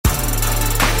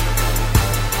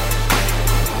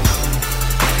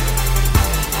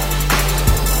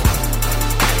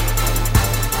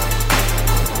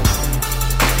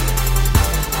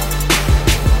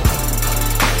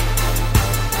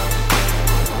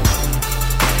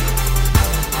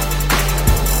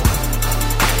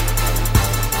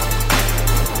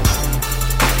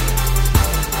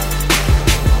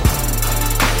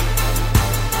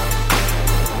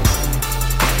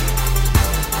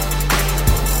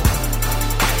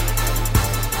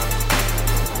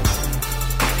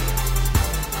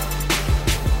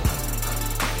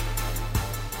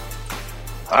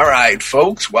All right,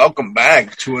 folks, welcome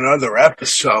back to another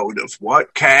episode of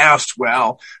What Cast?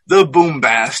 Well, the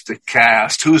Boombastic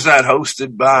Cast. Who's that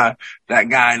hosted by? That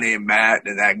guy named Matt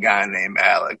and that guy named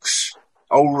Alex.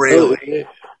 Oh, really?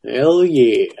 Hell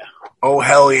yeah. Oh,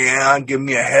 hell yeah. Give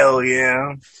me a hell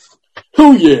yeah.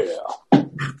 Oh yeah.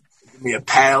 Give me a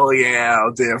pal yeah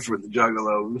out there for the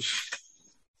juggalos.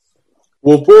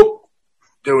 Whoop whoop.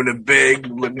 Doing it big,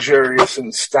 luxurious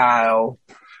in style.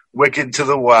 Wicked to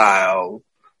the wild.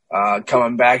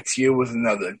 Coming back to you with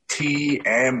another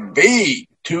T.M.B.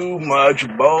 Too Much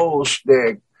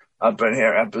Bullshtick up in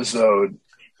here episode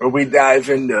where we dive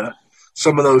into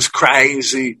some of those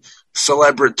crazy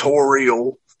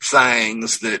celebratorial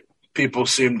things that people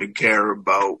seem to care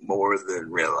about more than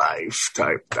real life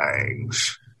type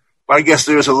things. But I guess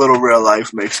there's a little real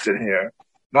life mixed in here.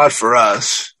 Not for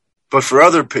us, but for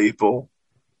other people.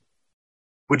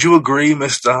 Would you agree,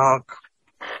 Mr. Hawk?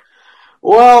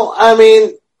 Well, I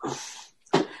mean,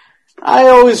 I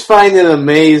always find it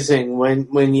amazing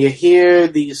when you hear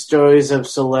these stories of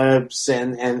celebs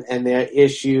and their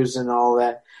issues and all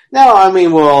that. Now, I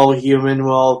mean, we're all human,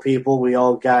 we're all people, we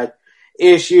all got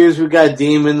issues, we got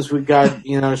demons, we got,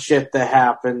 shit that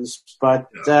happens. But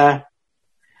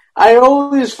I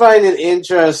always find it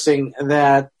interesting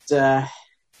that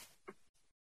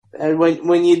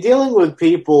when you're dealing with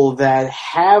people that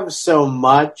have so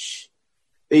much,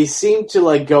 they seem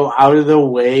to go out of their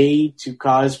way to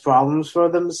cause problems for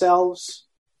themselves.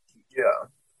 Yeah.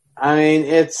 I mean,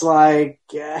 it's like,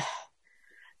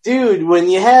 dude, when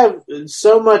you have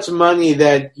so much money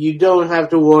that you don't have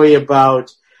to worry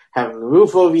about having a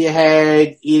roof over your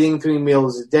head, eating 3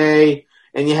 meals a day,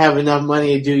 and you have enough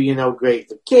money to do, great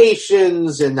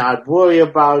vacations and not worry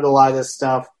about a lot of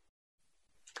stuff.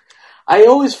 I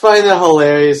always find it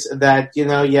hilarious that,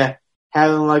 you're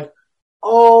having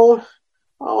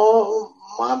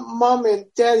my mom and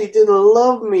daddy didn't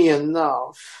love me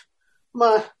enough.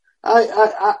 I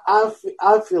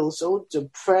feel so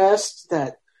depressed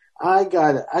that I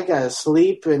gotta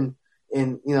sleep in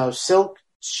silk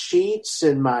sheets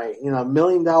in my $1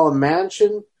 million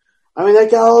mansion. I mean, I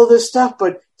got all this stuff,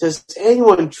 but does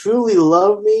anyone truly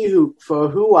love me for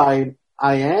who I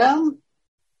am?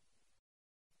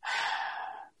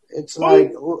 It's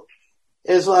like,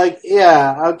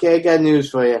 yeah, okay, I got news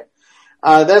for you.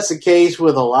 That's the case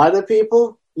with a lot of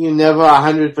people. You never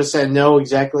 100% know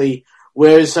exactly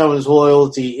where someone's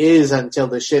loyalty is until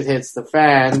the shit hits the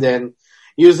fan, and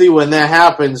usually when that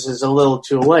happens, it's a little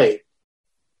too late.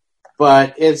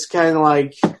 But it's kind of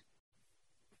like,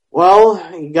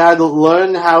 well, you gotta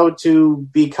learn how to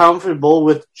be comfortable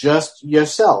with just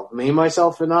yourself. Me,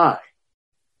 myself, and I.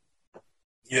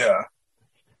 Yeah.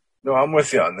 No, I'm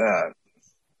with you on that.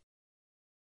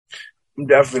 I'm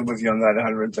definitely with you on that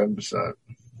 110%.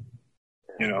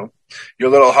 You're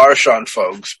a little harsh on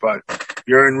folks, but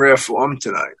you're in rare form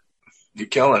tonight. You're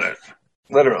killing it.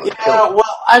 Literally. Yeah,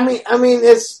 well, I mean,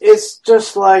 it's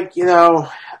just like,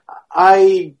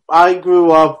 I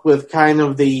grew up with kind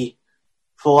of the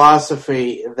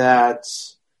philosophy that,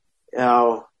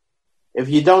 if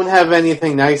you don't have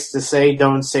anything nice to say,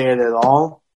 don't say it at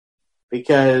all.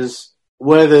 Because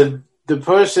whether the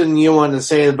person you want to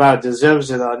say it about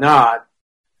deserves it or not,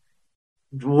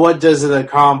 what does it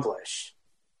accomplish?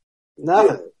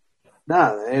 Nothing.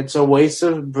 Nothing. It's a waste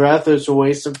of breath. It's a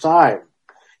waste of time.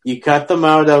 You cut them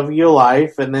out of your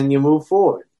life and then you move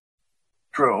forward.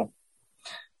 True.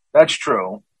 That's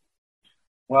true.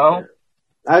 Well,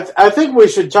 I think we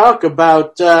should talk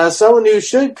about someone who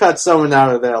should cut someone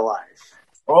out of their life.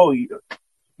 Oh, you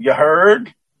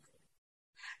heard?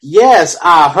 Yes,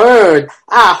 I heard.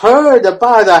 I heard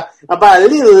about a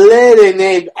little lady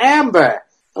named Amber.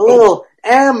 A little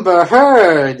Amber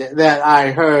Heard that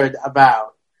I heard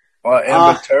about. Well,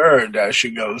 Amber Turd as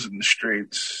she goes in the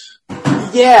streets.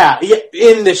 Yeah,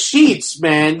 in the sheets,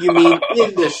 man. You mean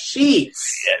in the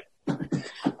sheets?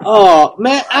 Oh,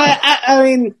 man, I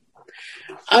mean,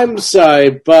 I'm sorry,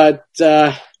 but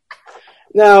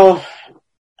now,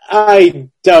 I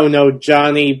don't know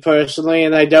Johnny personally,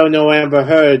 and I don't know Amber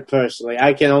Heard personally.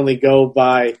 I can only go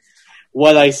by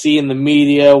what I see in the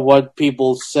media, what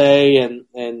people say,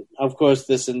 and of course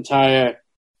this entire,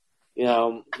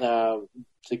 the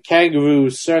kangaroo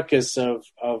circus of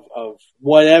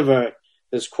whatever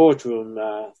this courtroom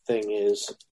thing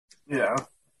is. Yeah.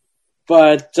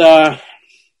 But,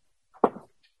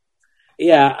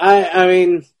 yeah, I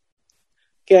mean,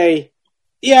 okay,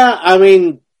 yeah, I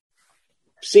mean,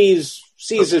 she's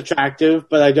attractive,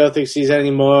 but I don't think she's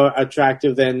any more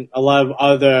attractive than a lot of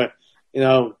other,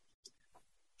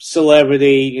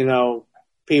 celebrity,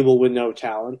 people with no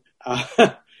talent.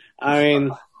 I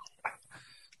mean,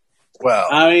 Well,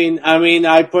 I mean,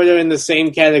 I put her in the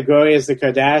same category as the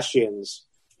Kardashians.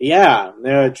 Yeah,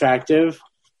 they're attractive,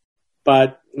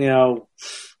 but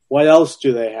what else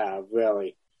do they have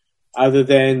really, other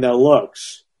than their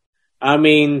looks? I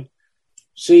mean,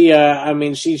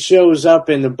 she shows up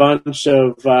in a bunch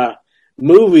of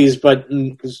movies, but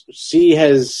she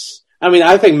has. I mean,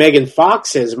 I think Megan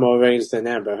Fox has more ratings than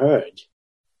Amber Heard.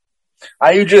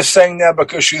 Are you just saying that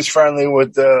because she's friendly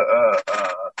with the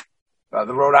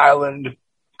Rhode Island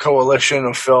Coalition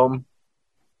of Film?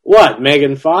 What,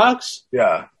 Megan Fox?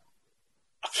 Yeah.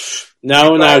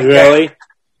 No, not really.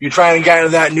 You're trying to get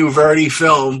into that new Verdi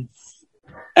film.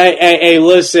 Hey,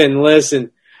 listen.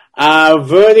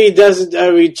 Verdi doesn't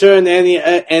return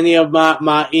any of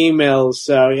my emails,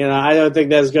 so I don't think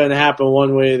that's going to happen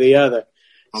one way or the other.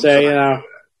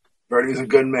 Verdi's a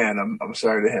good man. I'm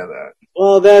sorry to hear that.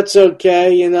 Well, that's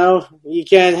okay. You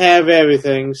can't have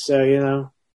everything, so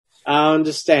I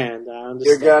understand.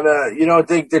 You don't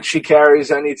think that she carries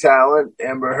any talent,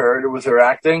 Amber Heard, with her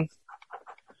acting?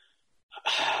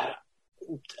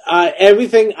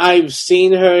 Everything I've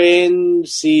seen her in,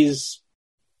 she's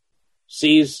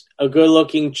a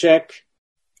good-looking chick.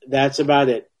 That's about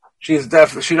it. She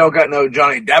don't got no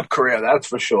Johnny Depp career, that's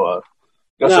for sure.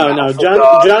 No.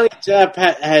 Johnny Depp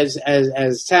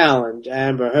has talent.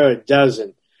 Amber Heard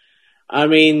doesn't. I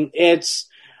mean, it's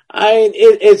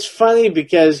funny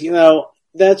because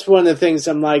that's one of the things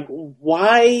I'm like,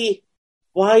 why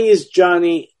is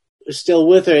Johnny still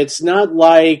with her? It's not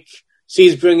like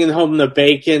she's bringing home the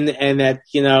bacon and that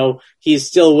he's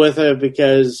still with her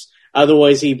because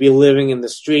otherwise he'd be living in the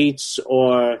streets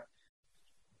or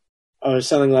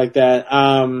something like that.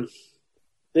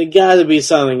 There got to be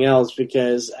something else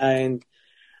because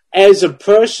as a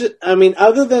person, I mean,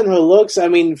 other than her looks, I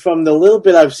mean, from the little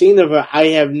bit I've seen of her, I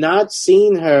have not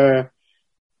seen her,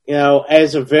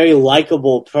 as a very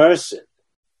likable person.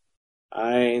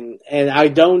 And I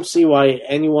don't see why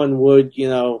anyone would,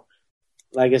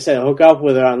 like I said, hook up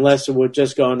with her unless it would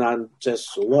just going on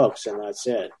just looks and that's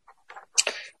it.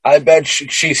 I bet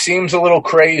she seems a little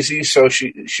crazy, so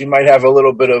she might have a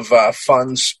little bit of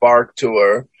fun spark to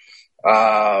her.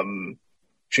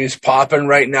 She's popping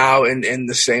right now in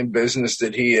the same business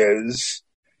that he is.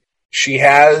 She's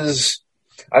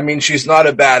not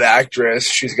a bad actress.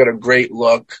 She's got a great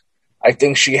look. I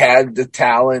think she had the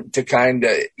talent to kind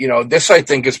of, this I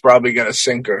think is probably going to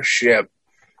sink her ship.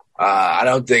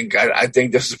 I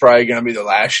think this is probably going to be the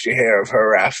last you hear of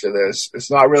her after this. It's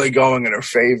not really going in her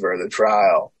favor, the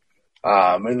trial.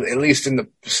 At least in the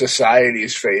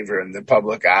society's favor, in the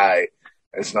public eye.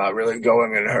 It's not really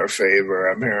going in her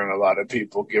favor. I'm hearing a lot of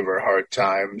people give her hard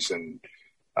times, and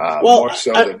more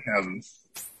so than him.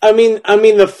 I mean,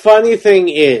 the funny thing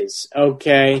is,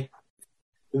 okay,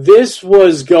 this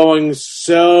was going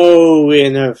so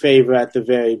in her favor at the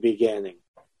very beginning.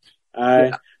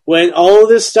 Yeah. When all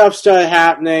this stuff started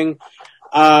happening,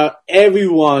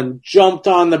 everyone jumped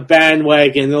on the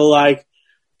bandwagon. They're like,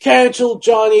 cancel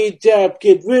Johnny Depp.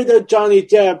 Get rid of Johnny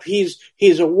Depp.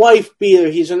 He's a wife beater.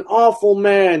 He's an awful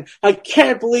man. I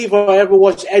can't believe I ever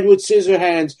watched Edward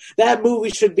Scissorhands. That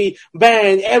movie should be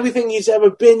banned. Everything he's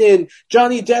ever been in.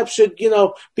 Johnny Depp should,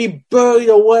 be buried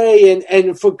away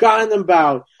and forgotten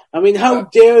about. I mean, how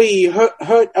dare he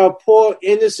hurt a poor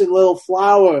innocent little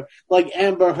flower like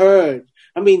Amber Heard?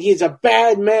 I mean, he's a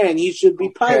bad man. He should be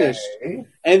punished. Okay.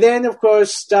 And then, of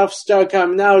course, stuff started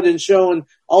coming out and showing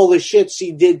all the shit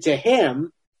she did to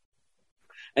him.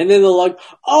 And then they're like,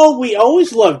 oh, we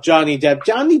always loved Johnny Depp.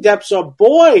 Johnny Depp's a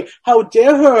boy. How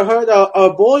dare her hurt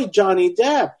a boy, Johnny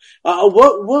Depp?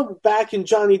 We're backing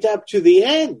Johnny Depp to the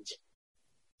end.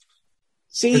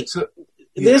 See,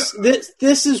 this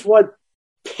is what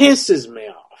pisses me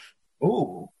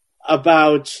off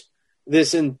about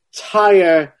this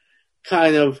entire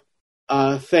kind of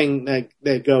thing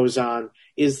that goes on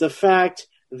is the fact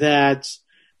that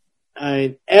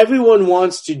everyone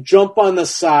wants to jump on the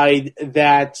side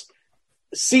that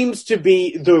seems to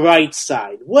be the right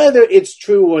side, whether it's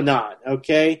true or not,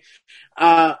 okay?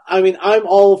 I mean, I'm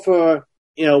all for,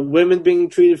 women being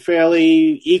treated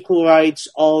fairly, equal rights,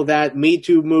 all that, Me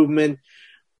Too movement,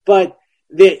 but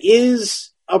there is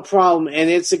a problem, and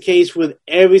it's the case with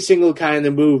every single kind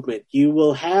of movement. You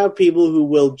will have people who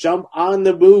will jump on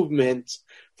the movement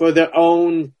for their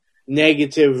own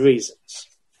negative reasons.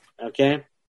 Okay?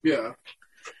 Yeah.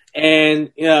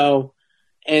 And,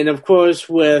 and of course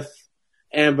with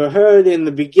Amber Heard in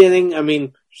the beginning, I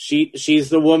mean, she's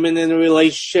the woman in the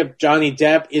relationship. Johnny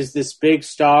Depp is this big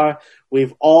star.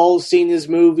 We've all seen his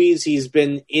movies. He's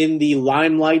been in the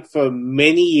limelight for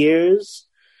many years.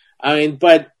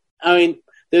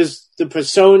 there's the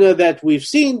persona that we've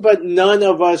seen, but none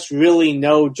of us really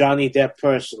know Johnny Depp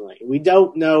personally. We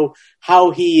don't know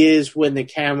how he is when the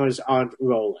cameras aren't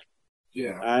rolling.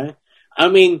 Yeah. I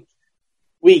mean,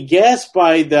 we guess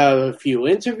by the few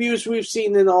interviews we've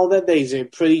seen and all that he's a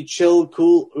pretty chill,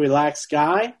 cool, relaxed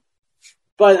guy.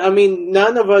 But, I mean,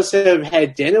 none of us have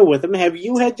had dinner with him. Have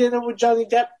you had dinner with Johnny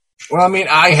Depp? Well, I mean,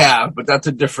 I have, but that's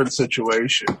a different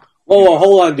situation. Oh,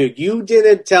 hold on, dude. You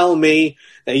didn't tell me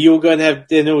that you were going to have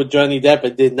dinner with Johnny Depp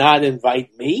and did not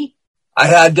invite me? I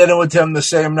had dinner with him the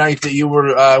same night that you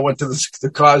went to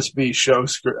the Cosby show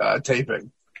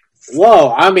taping.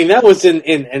 Whoa, I mean, that was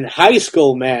in high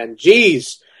school, man.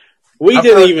 Jeez. We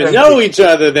didn't even know each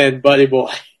other then, buddy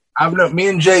boy. Me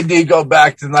and JD go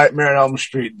back to Nightmare on Elm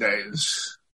Street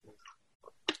days.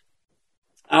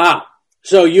 Ah,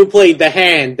 so you played the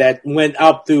hand that went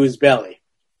up through his belly.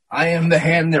 I am the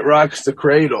hand that rocks the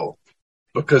cradle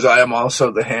because I am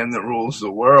also the hand that rules the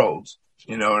world.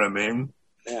 You know what I mean?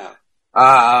 Yeah.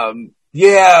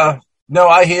 Yeah. No,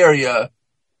 I hear you.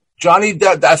 Johnny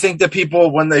Depp, I think that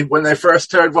people, when they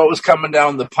first heard what was coming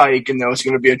down the pike and there was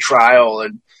going to be a trial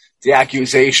and the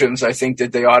accusations, I think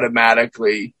that they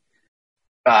automatically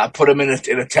put him in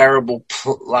a terrible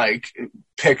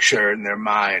picture in their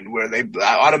mind where they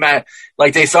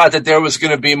they thought that there was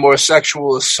going to be more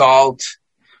sexual assault,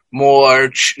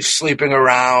 more sleeping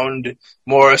around,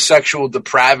 more sexual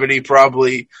depravity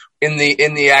probably in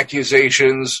the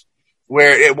accusations,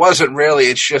 where it wasn't really.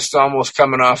 It's just almost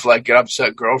coming off like an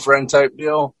upset girlfriend type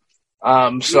deal. So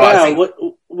yeah, I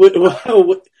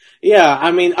think, yeah,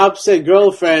 I mean, upset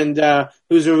girlfriend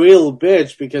who's a real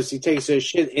bitch because he takes her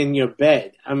shit in your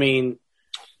bed. I mean,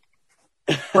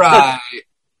 right.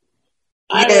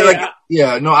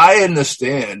 No, I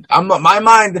understand. My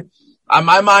mind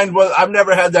was. I've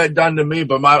never had that done to me,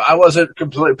 but I wasn't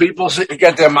complete. People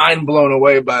get their mind blown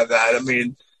away by that. I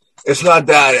mean, it's not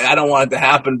that I don't want it to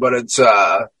happen, but it's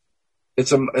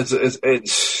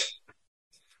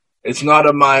not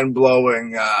a mind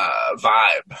blowing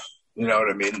vibe. You know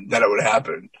what I mean? That it would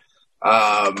happen.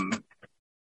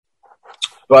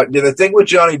 But the thing with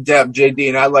Johnny Depp, JD,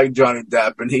 and I like Johnny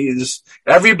Depp, and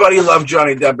everybody loved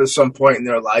Johnny Depp at some point in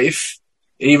their life.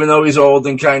 Even though he's old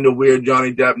and kind of weird,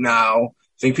 Johnny Depp now,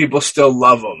 I think people still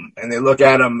love him. And they look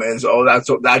at him as,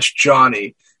 that's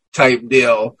Johnny type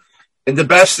deal. And the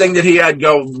best thing that he had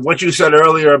what you said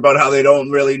earlier about how they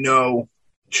don't really know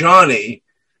Johnny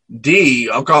D,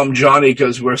 I'll call him Johnny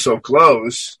because we're so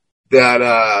close, but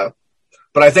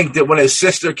I think that when his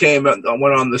sister went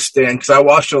on the stand, because I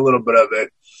watched a little bit of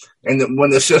it, and when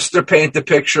the sister painted the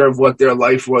picture of what their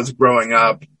life was growing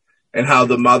up and how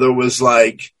the mother was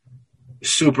like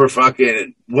super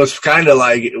fucking, was kind of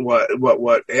like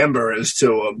what Amber is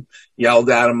to him,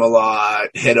 yelled at him a lot,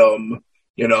 hit him,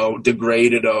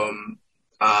 degraded him,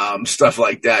 stuff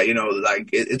like that, like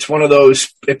it's one of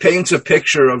those, it paints a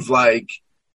picture of like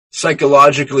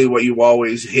psychologically what you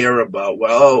always hear about.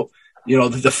 Well,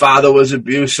 the father was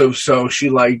abusive, so she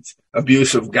liked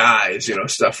abusive guys,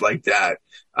 stuff like that.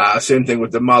 Same thing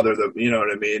with the mother, you know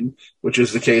what I mean? Which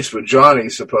is the case with Johnny,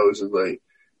 supposedly.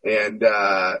 And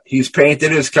he's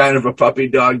painted as kind of a puppy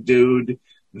dog dude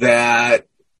and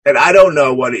I don't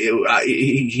know what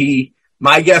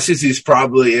my guess is he's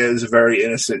probably is a very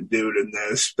innocent dude in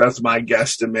this. That's my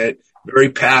guesstimate.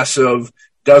 Very passive,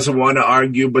 doesn't want to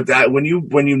argue, but that when you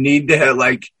need to have,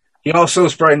 he also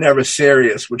is probably never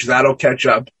serious, which that'll catch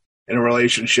up in a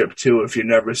relationship too if you're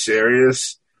never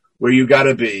serious, where you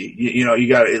gotta be, you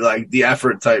gotta, like, the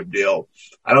effort type deal.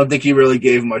 I don't think he really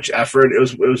gave much effort. It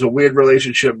was a weird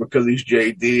relationship because he's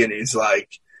JD and he's like,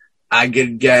 I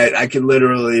can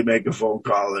literally make a phone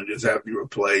call and just have you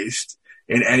replaced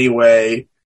in any way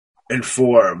and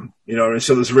form,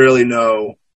 so there's really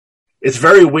it's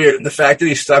very weird. The fact that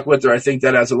he stuck with her, I think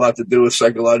that has a lot to do with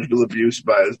psychological abuse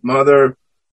by his mother.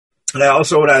 And I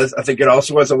think it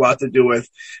also has a lot to do with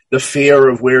the fear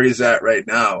of where he's at right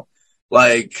now.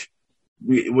 Like,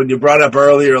 when you brought up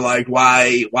earlier, like,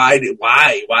 why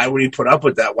would he put up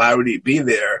with that? Why would he be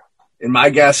there? And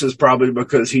my guess is probably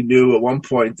because he knew at one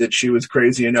point that she was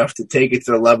crazy enough to take it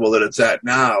to the level that it's at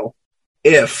now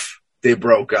if they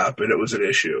broke up and it was an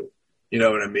issue. You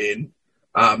know what I mean?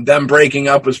 Them breaking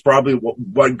up was probably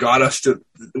what got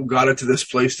it to this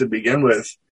place to begin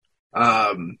with.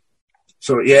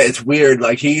 So yeah, it's weird.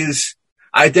 Like,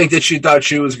 I think that she thought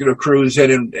she was going to cruise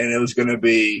in and it was going to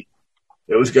be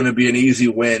an easy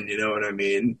win. You know what I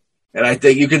mean? And I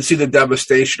think you can see the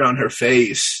devastation on her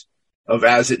face of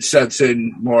as it sets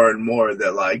in more and more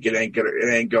that like it ain't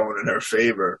going in her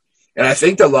favor. And I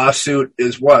think the lawsuit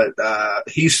is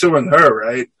he's suing her,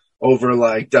 right? Over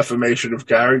like defamation of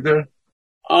character.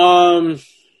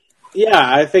 Yeah,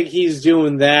 I think he's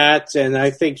doing that, and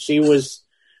I think she was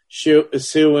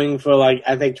suing for like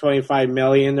I think $25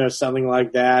 million or something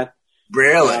like that.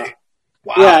 Really?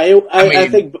 Wow. Yeah,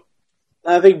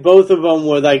 I think both of them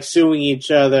were like suing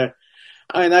each other.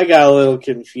 I mean, I got a little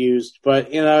confused, but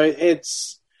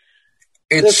it's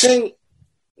the thing.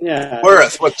 Yeah,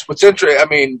 worth what's interesting. I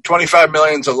mean, $25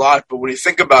 million's a lot, but when you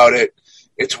think about it,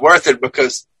 it's worth it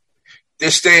because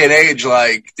this day and age,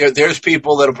 like there's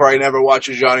people that'll probably never watch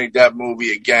a Johnny Depp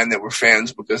movie again that were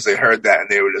fans because they heard that and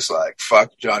they were just like,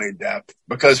 "Fuck Johnny Depp,"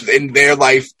 because in their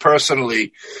life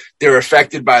personally, they're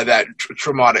affected by that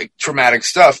traumatic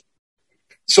stuff,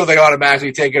 so they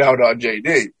automatically take it out on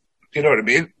JD. You know what I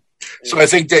mean? So I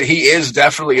think that he is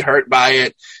definitely hurt by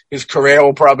it. His career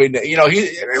will probably,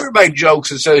 everybody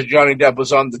jokes and says Johnny Depp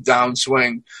was on the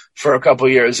downswing for a couple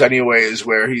of years anyways,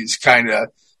 where he's kind of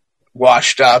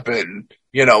washed up and,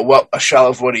 what a shell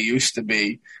of what he used to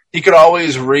be. He could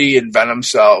always reinvent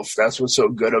himself. That's what's so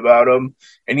good about him.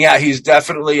 And yeah, he's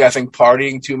definitely, I think,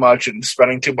 partying too much and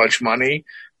spending too much money.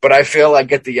 But I feel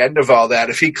like at the end of all that,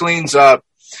 if he cleans up,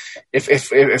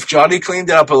 if Johnny cleaned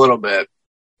it up a little bit,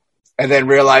 and then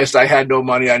realized I had no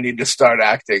money, I need to start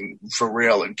acting for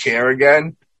real and care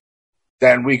again,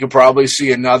 then we could probably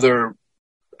see another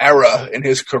era in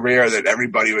his career that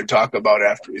everybody would talk about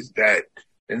after he's dead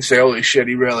and say, holy shit,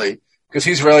 because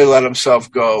he's really let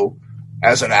himself go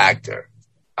as an actor.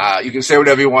 You can say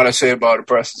whatever you want to say about a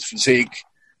person's physique.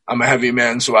 I'm a heavy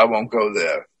man, so I won't go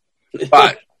there.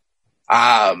 But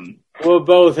we're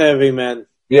both heavy men.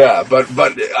 Yeah, but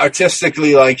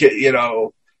artistically,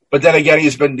 But then again,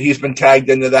 he's been tagged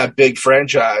into that big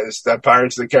franchise, that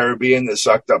Pirates of the Caribbean, that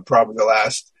sucked up probably the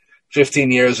last 15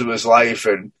 years of his life.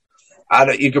 And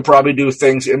you could probably do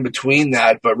things in between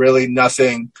that, but really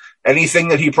nothing. Anything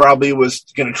that he probably was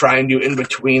going to try and do in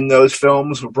between those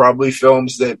films were probably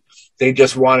films that they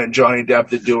just wanted Johnny Depp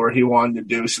to do or he wanted to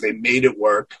do, so they made it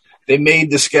work. They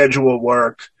made the schedule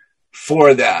work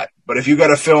for that. But if you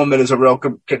got a film that is a real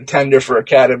contender for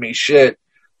Academy shit,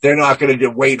 they're not going to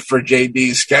wait for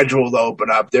JD's schedule to open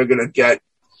up. They're going to get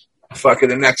fucking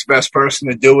the next best person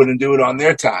to do it and do it on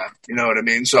their time. You know what I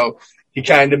mean? So he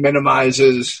kind of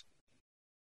minimizes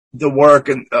the work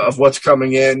of what's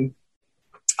coming in.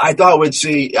 I thought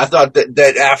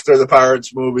that after the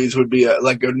Pirates movies would be a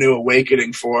new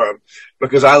awakening for him,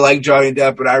 because I like Johnny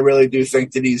Depp, but I really do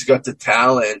think that he's got the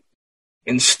talent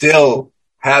and still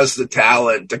has the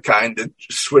talent to kind of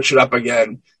switch it up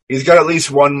again. He's got at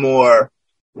least one more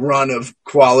run of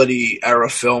quality era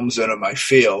films in him, I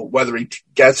feel. Whether he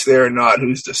gets there or not,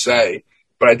 who's to say?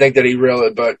 But I think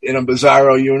that but in a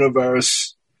bizarro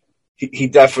universe, he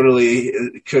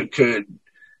definitely could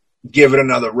give it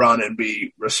another run and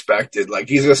be respected. Like,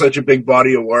 he's got such a big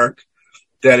body of work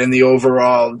that in the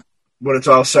overall, when it's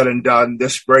all said and done,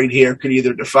 this right here could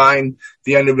either define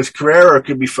the end of his career or it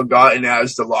could be forgotten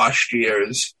as the lost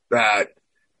years that,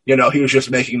 he was just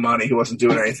making money. He wasn't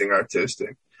doing anything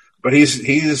artistic. But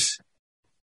he's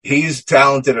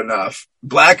talented enough.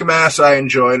 Black Mass I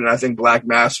enjoyed, and I think Black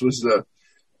Mass was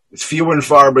it's few and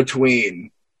far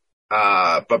between.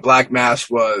 But Black Mass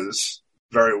was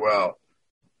very well.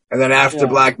 And then after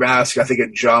Black Mask, I think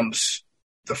it jumps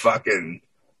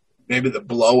maybe the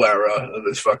Blow era of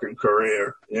his fucking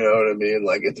career. You know what I mean?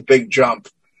 Like, it's a big jump.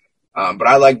 But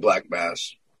I like Black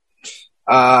Mass.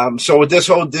 So with this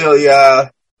whole deal, yeah,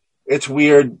 it's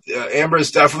weird.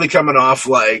 Amber's definitely coming off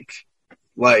like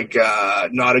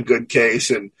not a good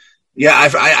case. And yeah,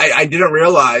 I didn't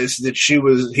realize that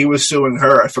he was suing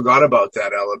her. I forgot about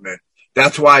that element.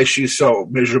 That's why she's so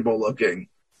miserable looking,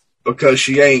 because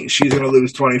she's going to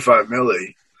lose 25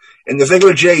 million. And the thing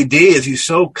with JD is he's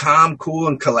so calm, cool,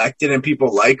 and collected, and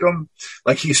people like him.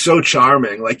 Like, he's so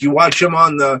charming. Like, you watch him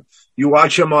on the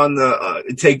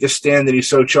Take the Stand, and he's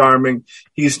so charming.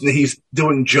 He's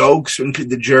doing jokes, and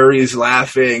the jury is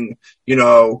laughing.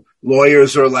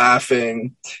 Lawyers are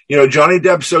laughing. Johnny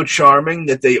Depp's so charming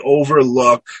that they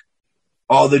overlook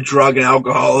all the drug and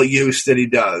alcohol use that he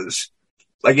does.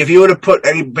 Like, if you would have put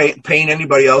paint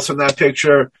anybody else in that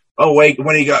picture, oh wait,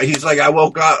 he's like, I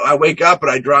wake up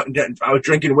and I was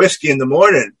drinking whiskey in the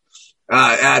morning.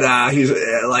 He's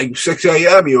like 6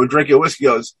 a.m. You were drinking whiskey.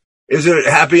 He goes, is it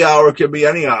happy hour? It could be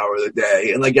any hour of the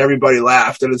day. And like, everybody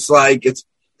laughed. And it's like,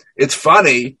 it's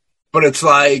funny, but it's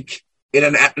like,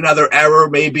 in another era,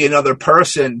 maybe another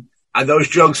person, those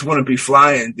jokes wouldn't be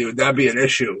flying, dude. That'd be an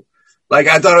issue. Like,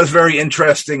 I thought it was very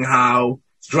interesting how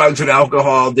drugs and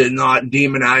alcohol did not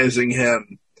demonizing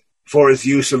him for his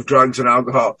use of drugs and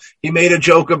alcohol. He made a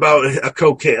joke about a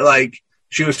cocaine, like,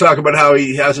 she was talking about how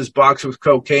he has his box with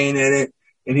cocaine in it,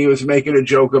 and he was making a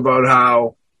joke about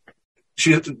how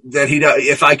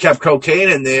if I kept cocaine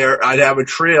in there, I'd have a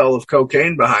trail of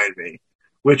cocaine behind me,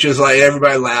 which is like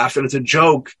everybody laughed and it's a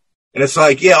joke. And it's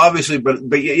like, yeah, obviously, but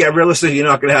yeah, realistically, you're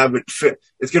not going to have it fit.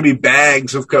 It's going to be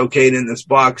bags of cocaine in this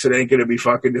box. It ain't going to be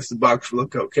fucking just a box full of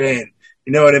cocaine.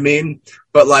 You know what I mean?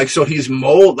 But like, so he's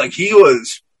like he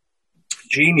was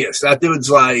genius. That dude's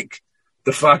like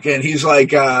he's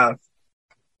like,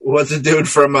 what's the dude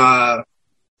from,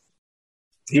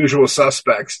 Usual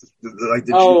Suspects?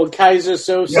 Kaiser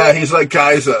Soze? Yeah, he's like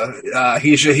Kaiser.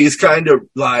 He's kind of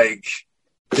like,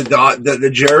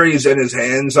 the jury's in his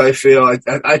hands, I feel.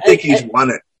 I think he's won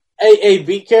it. Hey,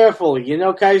 be careful. You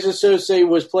know, Kaiser Soze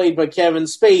was played by Kevin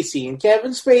Spacey, and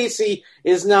Kevin Spacey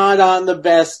is not on the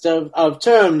best of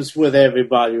terms with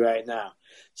everybody right now.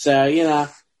 So, you know.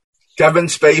 Kevin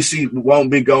Spacey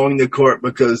won't be going to court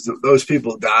because those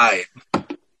people died.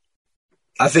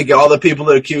 I think all the people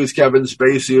that accused Kevin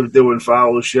Spacey of doing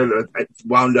foul shit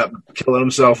wound up killing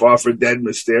himself off or dead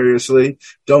mysteriously.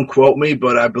 Don't quote me,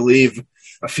 but I believe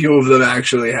a few of them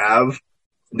actually have.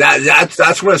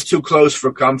 That's when it's too close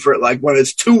for comfort. Like when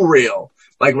it's too real.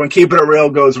 Like when keeping it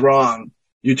real goes wrong,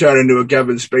 you turn into a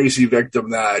Kevin Spacey victim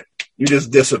that you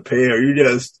just disappear.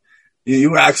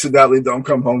 You accidentally don't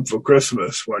come home for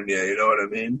Christmas one year. You know what I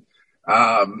mean?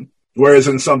 Whereas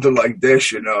in something like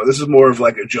this, you know, this is more of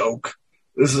like a joke.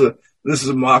 This is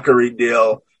a mockery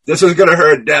deal. This is going to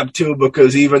hurt Depp too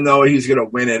because even though he's going to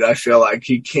win it, I feel like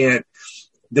he can't.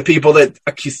 The people that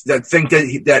think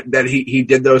that he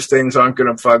did those things aren't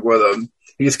going to fuck with him.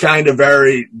 He's kind of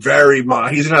very, very he's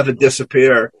going to have to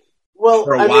disappear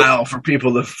for a while for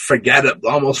people to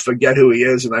almost forget who he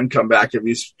is and then come back if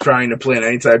he's trying to plan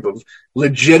any type of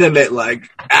legitimate, like,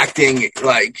 acting,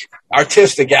 like,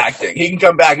 artistic acting. He can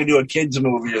come back and do a kid's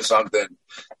movie or something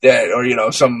or, you know,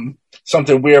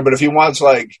 something weird. But if he wants,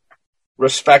 like,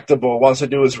 wants to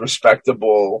do his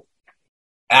respectable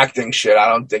acting shit, I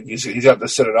don't think he's have to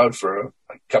sit it out for a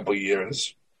couple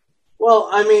years. Well,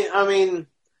 I mean,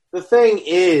 the thing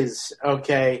is,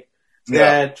 okay,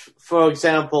 that for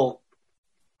example,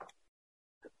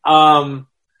 the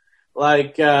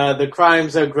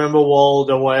Crimes of Grindelwald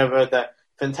or whatever, the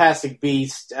Fantastic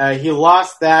Beast, he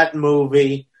lost that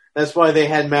movie. That's why they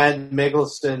had Matt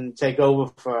Mikkelsen take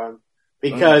over for him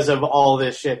because of all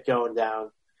this shit going down.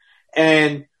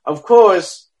 And of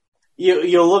course,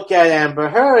 you look at Amber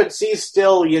Heard, she's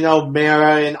still, you know,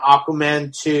 Mara in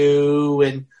Aquaman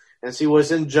 2, and she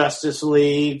was in Justice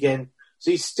League, and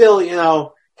she's still, you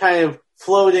know, kind of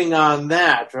floating on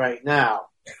that right now.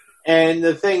 And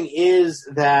the thing is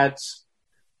that's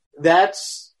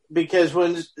because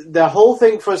when the whole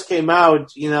thing first came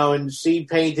out, you know, and she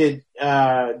painted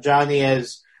Johnny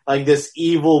as like this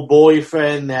evil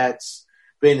boyfriend that's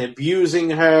been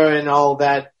abusing her and all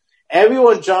that,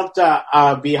 everyone jumped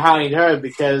behind her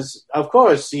because, of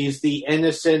course, she's the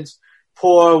innocent,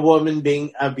 poor woman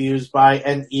being abused by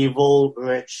an evil,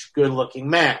 rich, good-looking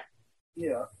man.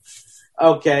 Yeah.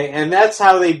 Okay, and that's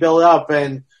how they build up,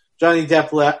 and Johnny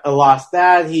Depp lost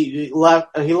that. He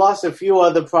lost a few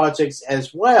other projects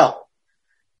as well.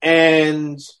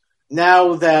 And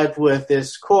now that with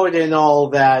this court and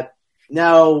all that,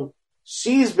 now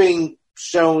she's being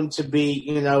shown to be,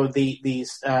 you know, the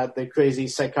crazy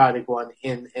psychotic one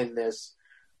in this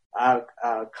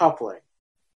coupling.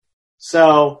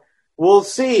 So we'll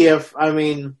see if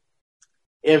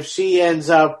she ends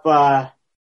up,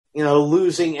 you know,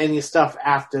 losing any stuff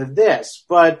after this.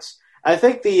 But I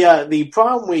think the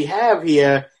problem we have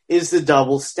here is the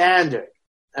double standard.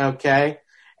 Okay,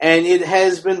 and it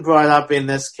has been brought up in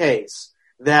this case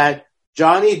that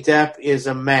Johnny Depp is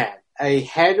a man, a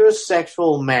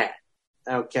heterosexual man.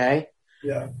 Okay?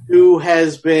 Yeah. Who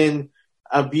has been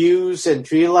abused and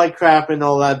treated like crap and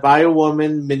all that by a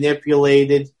woman,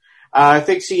 manipulated. I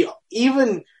think she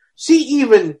even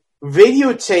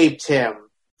videotaped him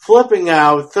flipping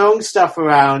out, throwing stuff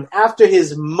around after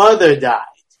his mother died.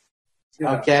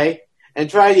 Yeah. Okay? And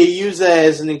tried to use that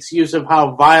as an excuse of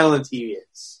how violent he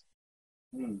is.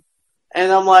 And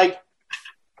I'm like,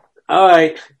 all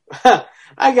right,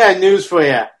 I got news for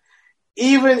you.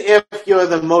 Even if you're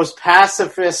the most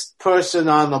pacifist person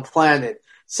on the planet,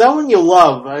 someone you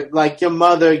love, like your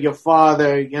mother, your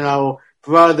father, you know,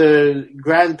 brother,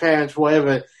 grandparents,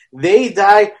 whatever, they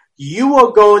die, you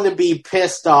are going to be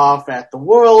pissed off at the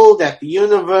world, at the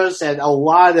universe, at a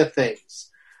lot of things.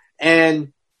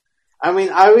 And, I mean,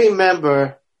 I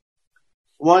remember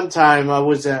one time I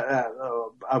was a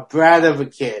brat of a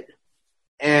kid,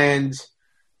 and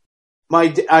I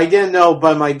didn't know,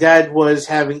 but my dad was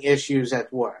having issues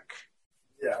at work.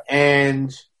 Yeah.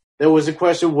 And there was a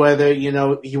question whether, you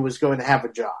know, he was going to have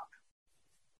a job.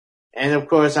 And, of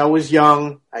course, I was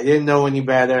young. I didn't know any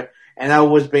better. And I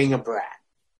was being a brat.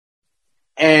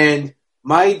 And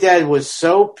my dad was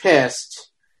so pissed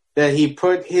that he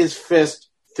put his fist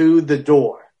through the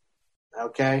door.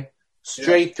 Okay?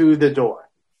 Straight through the door.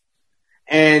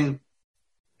 And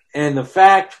the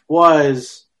fact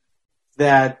was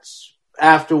that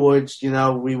afterwards,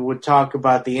 we would talk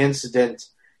about the incident,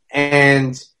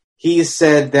 and he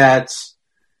said that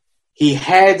he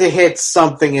had to hit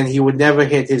something and he would never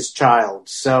hit his child,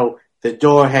 so the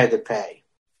door had to pay.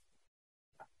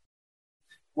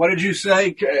 What did you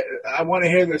say? I want to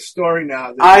hear the story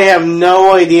now. I have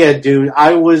no idea, dude.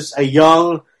 I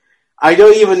don't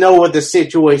even know what the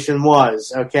situation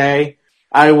was, okay?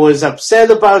 I was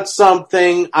upset about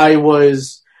something. I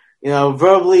was,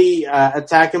 verbally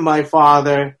attacking my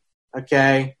father,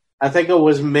 okay? I think it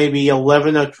was maybe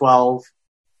 11 or 12.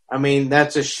 I mean,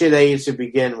 that's a shit age to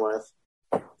begin with.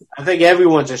 I think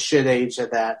everyone's a shit age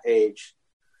at that age.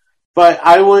 But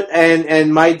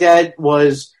and my dad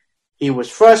he was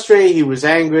frustrated, he was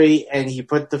angry, and he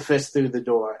put the fist through the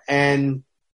door. And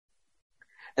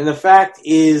the fact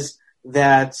is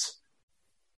that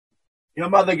your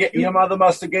mother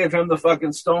must have gave him the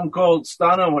fucking stone cold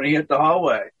stunner when he hit the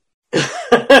hallway.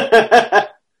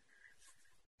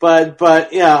 But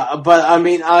I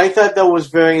mean, I thought that was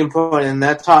very important, and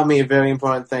that taught me a very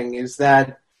important thing, is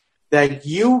that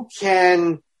you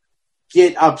can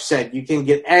get upset, you can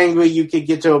get angry, you can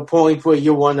get to a point where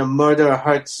you want to murder or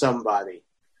hurt somebody.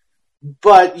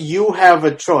 But you have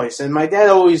a choice, and my dad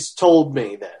always told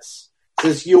me this,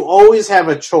 because you always have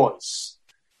a choice,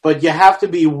 but you have to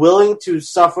be willing to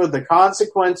suffer the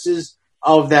consequences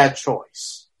of that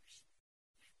choice.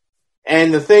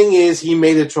 And the thing is, he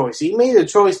made a choice. He made a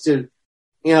choice to,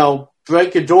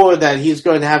 break a door that he's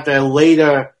going to have to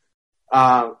later,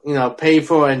 pay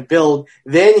for and build,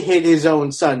 then hit his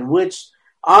own son, which,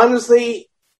 honestly,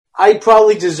 I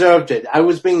probably deserved it. I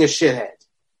was being a shithead.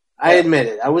 I admit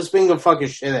it. I was being a fucking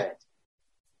shithead.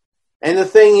 And the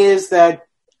thing is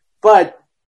but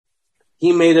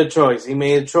he made a choice. He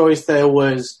made a choice that it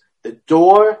was the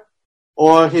door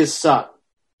or his son.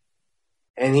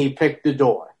 And he picked the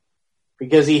door.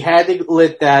 Because he had to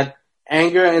let that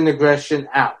anger and aggression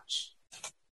out.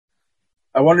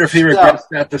 I wonder if he regrets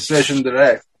that decision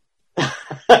today.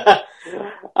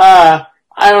 I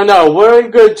don't know. We're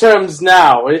in good terms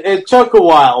now. It took a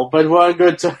while, but we're in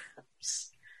good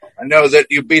terms. I know that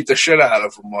you beat the shit out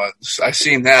of him once. I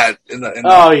seen that in the.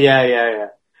 Oh yeah.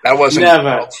 That wasn't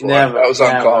called for. Never. That was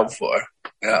uncalled for.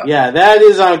 Yeah. Yeah, that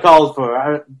is uncalled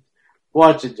for.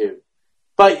 Watch it, dude.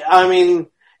 But I mean.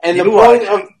 And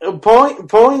the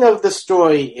point of the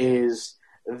story is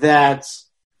that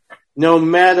no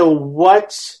matter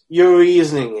what your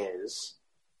reasoning is,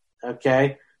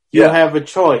 okay, you have a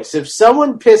choice. If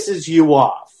someone pisses you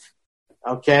off,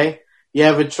 okay, you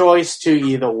have a choice to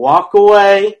either walk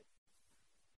away,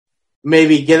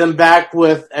 maybe get them back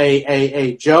with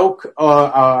a joke or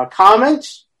a comment,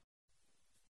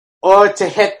 or to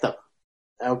hit them,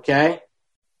 okay?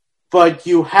 But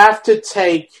you have to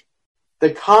take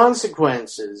the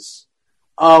consequences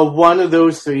of one of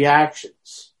those three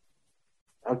actions.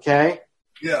 Okay?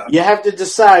 Yeah. You have to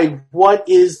decide what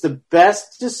is the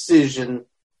best decision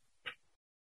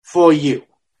for you.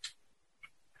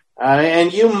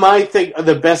 And you might think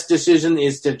the best decision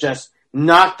is to just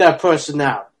knock that person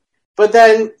out. But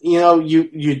then,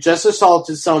 you just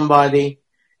assaulted somebody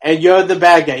and you're the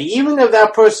bad guy. Even if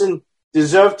that person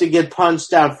deserved to get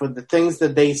punched out for the things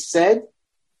that they said,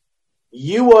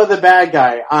 you are the bad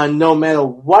guy on no matter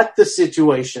what the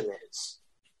situation is.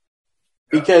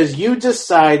 Because you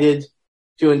decided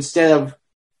to, instead of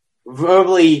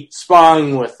verbally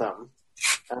sparring with them,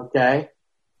 okay,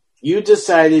 you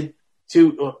decided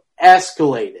to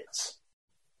escalate it.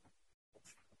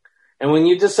 And when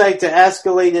you decide to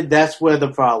escalate it, that's where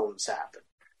the problems happen.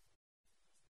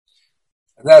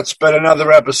 That's been another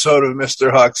episode of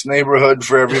Mr. Huck's Neighborhood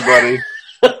for everybody.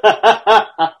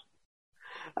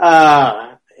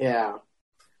 Yeah.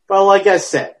 But like I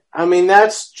said, I mean,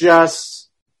 that's just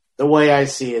the way I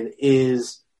see it,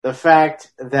 is the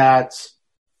fact that,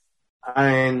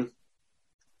 and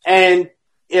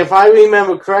if I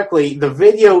remember correctly, the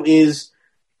video is,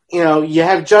 you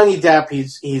have Johnny Depp,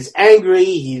 he's angry,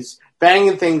 he's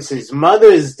banging things, his mother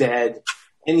is dead,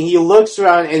 and he looks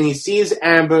around and he sees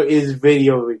Amber is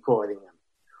video recording him.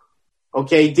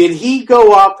 Okay, did he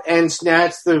go up and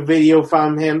snatch the video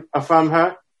from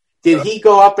her? Did he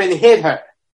go up and hit her?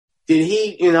 Did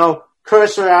he,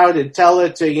 curse her out and tell her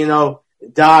to,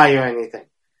 die or anything?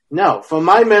 No. From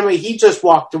my memory, he just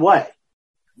walked away.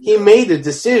 He made a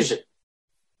decision.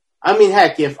 I mean,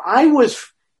 heck, if I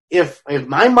was if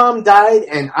my mom died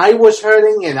and I was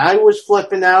hurting and I was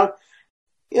flipping out,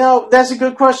 that's a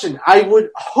good question. I would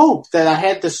hope that I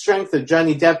had the strength of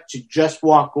Johnny Depp to just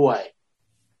walk away.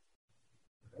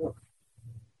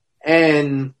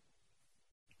 And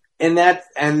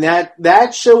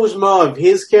that shows more of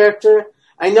his character.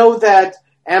 I know that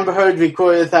Amber Heard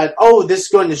recorded that, this is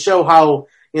going to show how,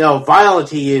 violent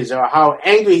he is or how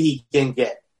angry he can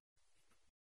get.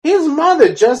 His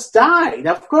mother just died.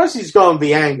 Of course he's going to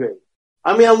be angry.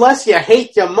 I mean, unless you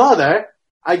hate your mother,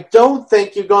 I don't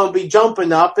think you're going to be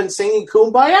jumping up and singing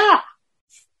Kumbaya.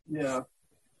 Yeah.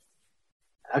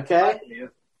 Okay?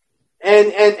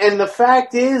 And the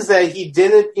fact is that he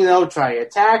didn't, try to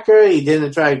attack her. He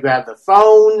didn't try to grab the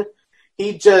phone.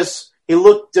 He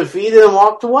looked defeated and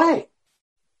walked away.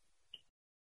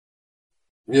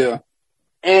 Yeah.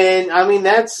 And, I mean,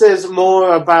 that says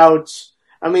more about,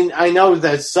 I know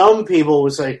that some people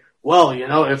would say, well,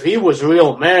 if he was a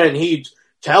real man, he'd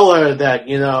tell her that,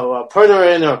 put her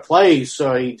in her place,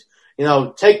 or he'd,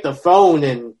 take the phone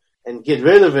and get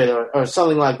rid of it, or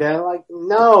something like that. Like,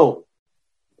 no.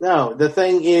 The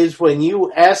thing is, when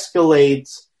you escalate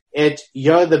it,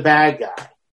 you're the bad guy.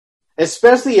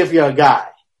 Especially if you're a guy.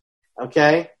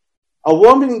 Okay? A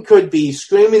woman could be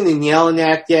screaming and yelling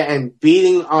at you and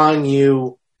beating on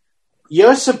you.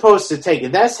 You're supposed to take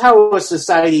it. That's how a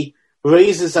society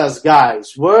raises us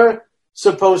guys. We're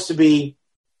supposed to be,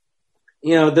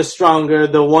 the stronger,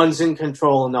 the ones in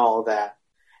control and all that.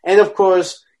 And of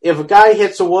course, if a guy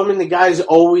hits a woman, the guy's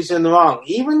always in the wrong.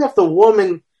 Even if the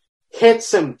woman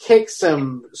hits him, kicks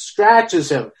him, scratches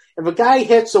him. If a guy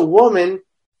hits a woman,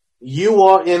 you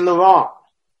are in the wrong.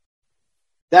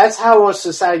 That's how our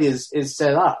society is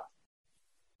set up.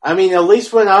 I mean, at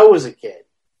least when I was a kid.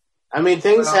 I mean,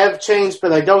 things have changed,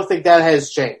 but I don't think that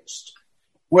has changed.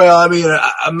 Well, I mean,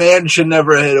 a man should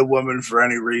never hit a woman for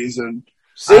any reason.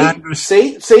 See,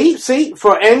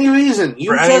 for any reason.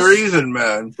 Any reason,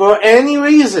 man. For any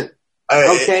reason.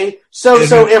 Okay? So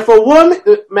if a woman,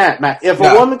 Matt, if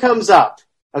a woman comes up,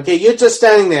 okay, you're just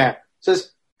standing there,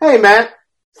 says, hey, Matt,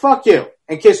 fuck you,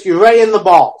 and kiss you right in the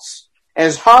balls,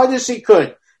 as hard as she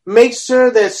could. Make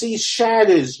sure that she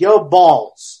shatters your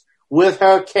balls with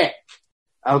her kick.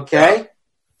 Okay? Yeah.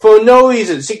 For no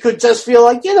reason. She could just feel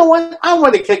like, you know what? I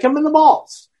want to kick him in the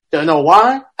balls. Don't know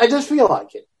why. I just feel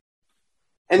like it.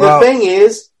 And the thing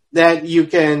is that you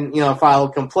can, file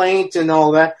a complaint and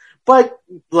all that. But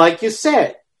like you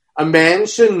said, a man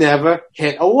should never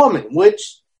hit a woman,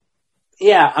 which,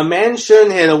 a man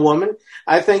shouldn't hit a woman.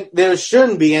 I think there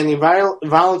shouldn't be any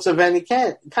violence of any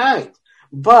kind.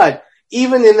 But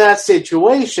even in that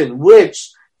situation,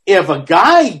 which if a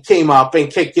guy came up and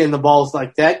kicked you in the balls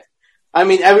like that, I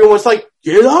mean, everyone's like,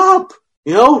 get up,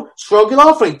 shrug it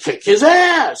off and kick his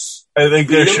ass. I think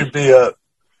there should be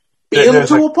beat him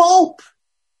to a pulp.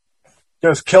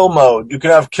 There's kill mode. You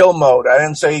can have kill mode. I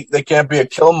didn't say there can't be a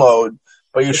kill mode,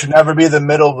 but you should never be the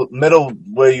middle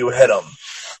where you hit them.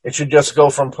 It should just go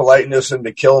from politeness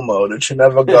into kill mode. It should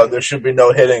never go. There should be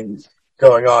no hitting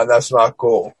going on. That's not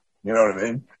cool. You know what I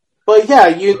mean? But yeah,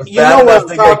 you know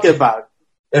what I'm talking about.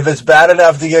 If it's bad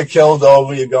enough to get killed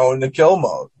over, you go into kill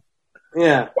mode.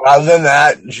 Yeah. But other than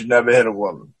that, you should never hit a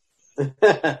woman.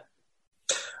 But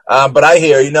I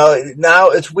hear, now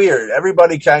it's weird.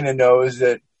 Everybody kind of knows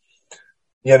that,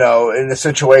 in the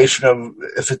situation of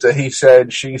if it's a he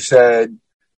said, she said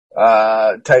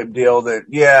type deal, that,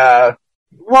 yeah.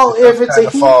 Well, if it's a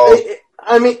he,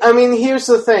 I mean, here's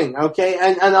the thing, okay?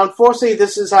 And unfortunately,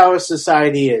 this is how our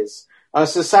society is. Our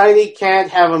society can't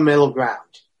have a middle ground,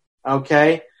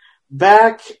 okay?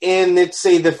 Back in, let's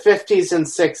say, the 50s and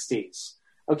 60s,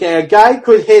 okay, a guy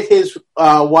could hit his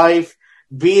wife,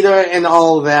 beat her and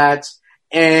all that,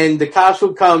 and the cops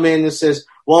would come in and says,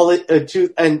 well,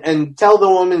 and tell the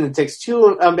woman it takes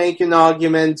two to make an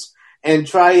argument and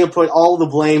try to put all the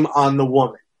blame on the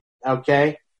woman,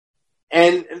 okay?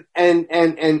 And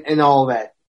all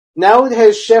that. Now it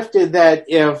has shifted that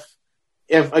if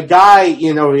a guy,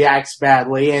 reacts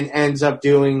badly and ends up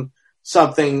doing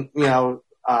something,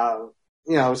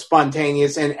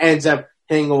 spontaneous and ends up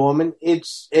hitting a woman,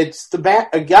 it's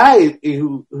a guy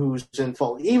who's in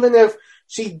fault. Even if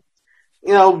she,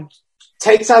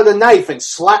 takes out a knife and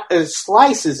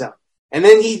slices him, and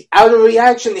then he, out of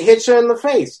reaction, hits her in the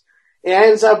face. It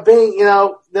ends up being,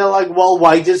 they're like, well,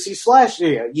 why does he slash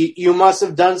you? You must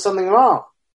have done something wrong.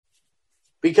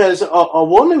 Because a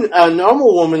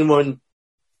normal woman wouldn't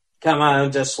come out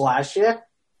and just slash you.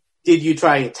 Did you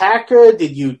try to attack her?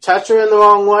 Did you touch her in the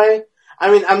wrong way?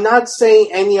 I mean, I'm not saying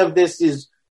any of this is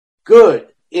good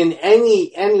in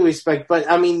any respect, but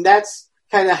I mean, that's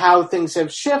kind of how things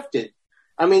have shifted.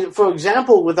 I mean, for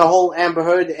example, with the whole Amber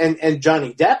Heard and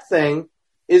Johnny Depp thing,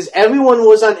 is everyone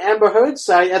was on Amber Heard's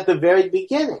side at the very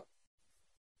beginning.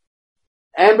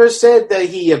 Amber said that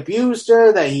he abused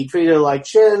her, that he treated her like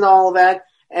shit and all that,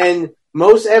 and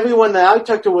most everyone that I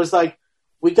talked to was like,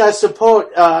 we got to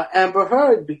support Amber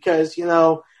Heard because,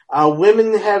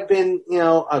 women have been,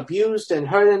 abused and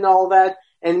hurt and all that,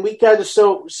 and we got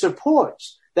to support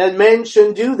that men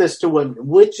shouldn't do this to women,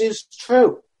 which is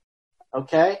true.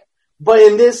 Okay? But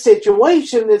in this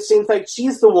situation, it seems like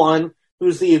she's the one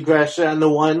who's the aggressor and the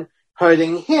one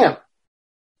hurting him.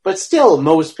 But still,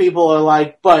 most people are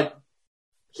like, but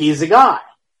he's a guy.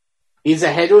 He's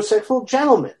a heterosexual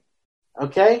gentleman.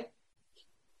 Okay?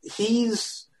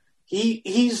 He's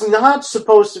not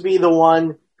supposed to be the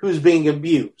one who's being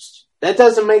abused. That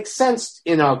doesn't make sense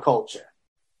in our culture.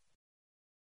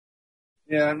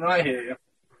 Yeah, no, I hear you.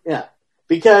 Yeah.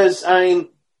 Because, I mean,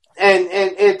 and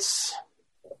it's...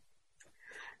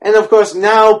 And of course,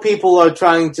 now people are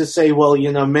trying to say, well,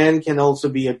 men can also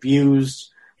be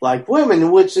abused like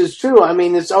women, which is true. I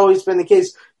mean, it's always been the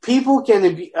case. People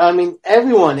can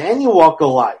everyone, any walk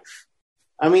of life.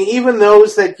 I mean, even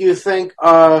those that you think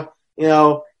are,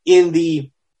 in the,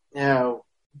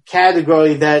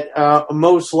 category that are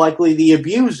most likely the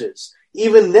abusers.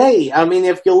 Even they, I mean,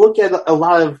 if you look at a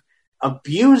lot of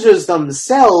abusers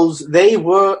themselves, they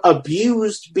were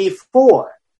abused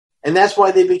before. And that's why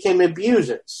they became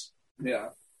abusers. Yeah.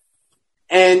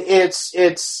 And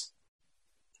it's,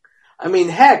 I mean,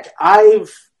 heck, I'm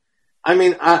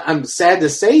sad to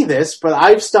say this, but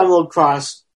I've stumbled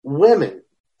across women,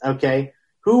 okay,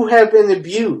 who have been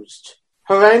abused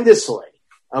horrendously,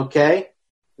 okay,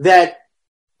 that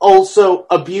also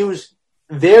abuse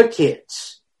their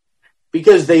kids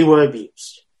because they were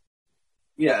abused.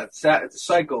 Yeah, it's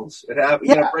cycles. It happens.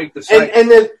 You gotta break the cycle.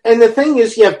 And the thing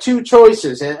is, you have two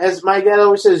choices. And as my dad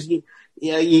always says,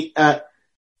 you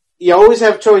always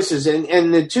have choices.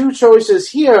 And the two choices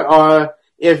here are,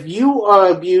 if you are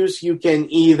abused, you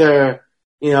can either,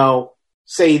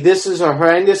 say this is a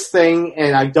horrendous thing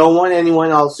and I don't want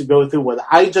anyone else to go through what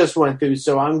I just went through,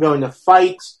 so I'm going to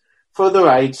fight for the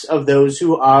rights of those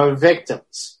who are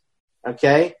victims.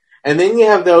 Okay? And then you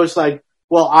have those like,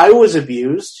 well, I was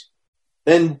abused.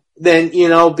 Then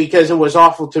because it was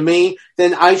awful to me,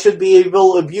 then I should be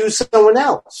able to abuse someone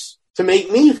else to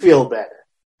make me feel better.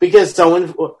 Because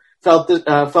someone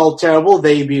felt terrible,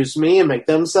 they abused me and make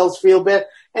themselves feel better,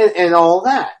 and all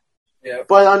that. Yeah.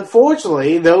 But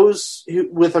unfortunately, those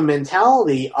with a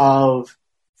mentality of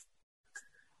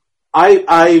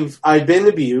I've been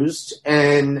abused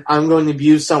and I'm going to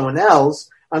abuse someone else.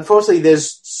 Unfortunately,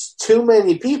 there's too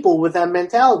many people with that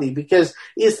mentality because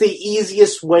it's the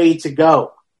easiest way to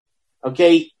go.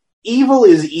 Okay? Evil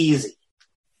is easy.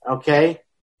 Okay?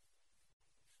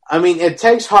 I mean, it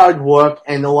takes hard work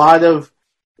and a lot of,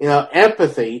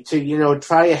 empathy to,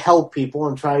 try to help people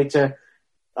and try to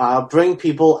bring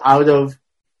people out of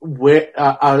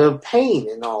pain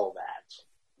and all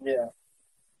that. Yeah.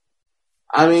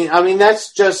 I mean,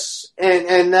 that's just,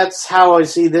 and that's how I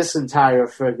see this entire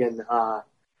friggin',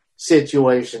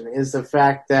 situation, is the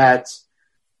fact that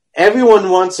everyone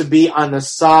wants to be on the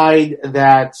side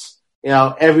that,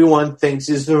 everyone thinks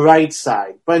is the right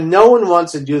side, but no one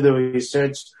wants to do the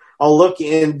research or look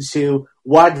into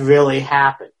what really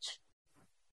happened.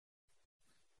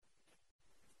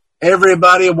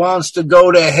 Everybody wants to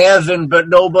go to heaven, but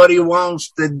nobody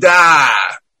wants to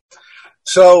die.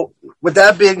 So, with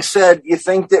that being said, you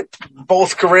think that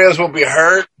both careers will be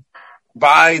hurt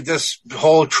by this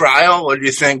whole trial, or do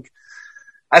you think?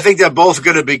 I think they're both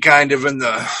going to be kind of in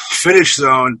the finish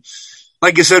zone.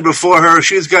 Like you said before,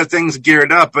 she's got things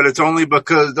geared up, but it's only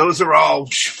because those are all.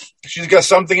 She's got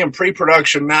something in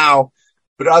pre-production now,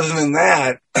 but other than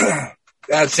that,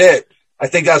 that's it. I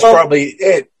think that's probably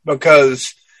it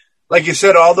because, like you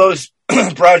said, all those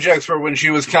projects were when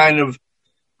she was kind of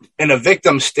in a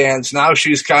victim stance. Now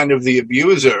she's kind of the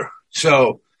abuser.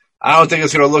 So I don't think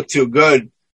it's going to look too good.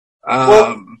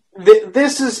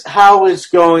 This is how it's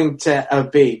going to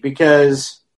be,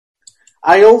 because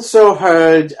I also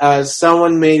heard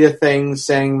someone made a thing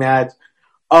saying that,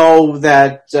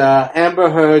 Amber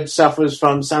Heard suffers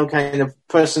from some kind of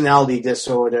personality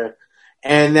disorder,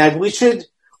 and that we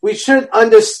should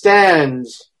understand,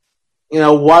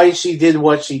 why she did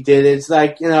what she did. It's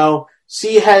like,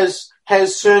 she has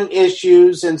certain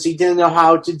issues and she didn't know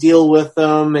how to deal with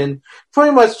them, and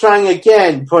pretty much trying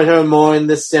again put her more in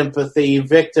the sympathy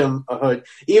victimhood,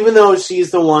 even though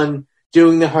she's the one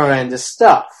doing the horrendous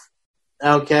stuff.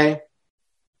 Okay?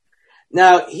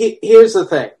 Now, here's the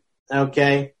thing,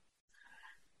 okay?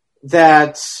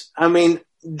 That,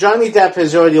 Johnny Depp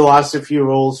has already lost a few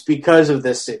roles because of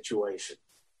this situation.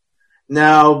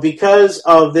 Now, because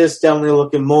of this definitely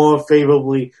looking more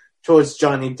favorably towards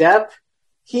Johnny Depp,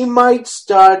 he might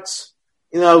start,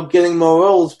 getting more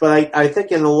roles, but I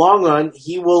think in the long run,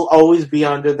 he will always be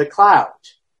under the cloud.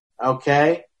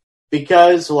 Okay?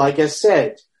 Because, like I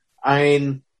said,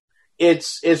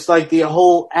 it's like the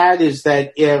whole adage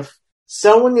that if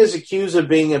someone is accused of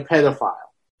being a pedophile,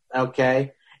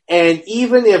 okay, and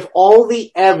even if all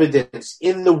the evidence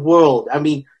in the world,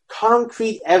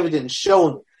 concrete evidence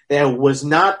showing there was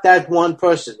not that one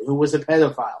person who was a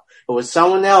pedophile, it was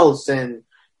someone else, and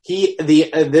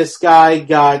this guy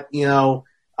got,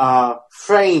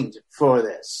 framed for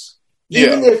this. Yeah.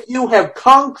 Even if you have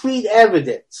concrete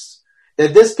evidence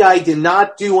that this guy did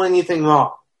not do anything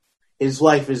wrong, his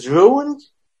life is ruined,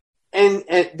 and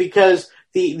because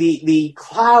the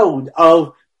cloud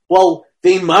of, well,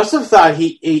 they must have thought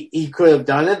he could have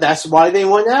done it. That's why they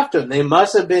went after him. There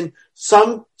must have been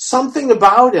something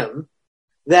about him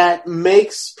that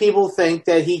makes people think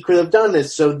that he could have done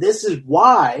this. So this is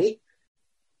why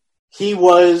he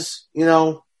was,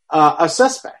 a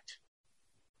suspect,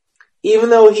 even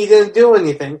though he didn't do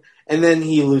anything. And then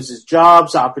he loses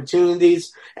jobs,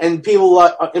 opportunities, and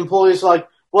employers are like,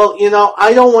 well,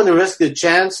 I don't want to risk the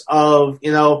chance of,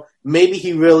 maybe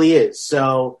he really is.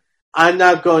 So I'm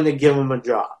not going to give him a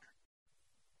job.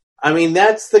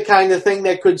 That's the kind of thing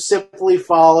that could simply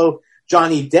follow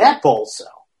Johnny Depp also.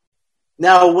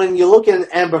 Now, when you look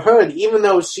at Amber Heard, even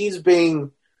though she's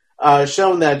being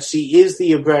shown that she is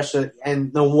the aggressor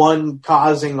and the one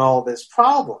causing all this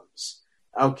problems,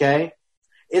 okay,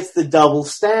 it's the double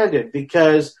standard,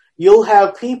 because you'll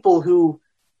have people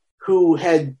who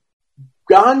had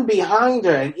gone behind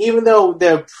her, and even though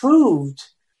they're proved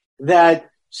that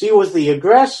she was the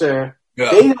aggressor,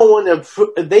 they don't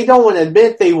want to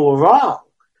admit they were wrong.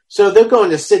 So they're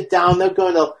going to sit down. They're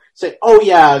going to say, "Oh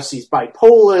yeah, she's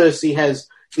bipolar. She has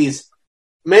these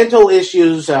mental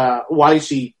issues. Why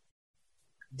she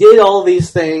did all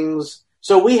these things."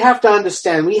 So we have to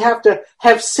understand. We have to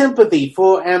have sympathy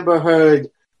for Amber Heard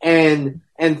and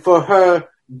for her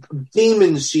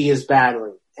demons she is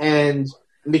battling. And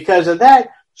because of that,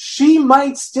 she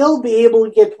might still be able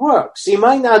to get work. She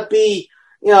might not be,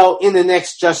 in the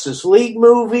next Justice League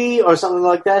movie or something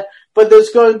like that, but there's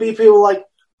going to be people like,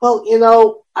 well,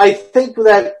 I think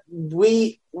that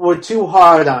we were too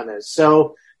hard on her,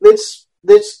 so let's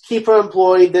keep her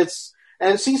employed.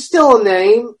 And she's still a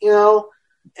name,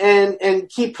 and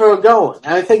keep her going.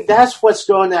 And I think that's what's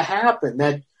going to happen,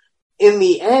 that in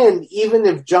the end, even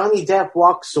if Johnny Depp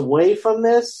walks away from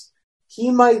this,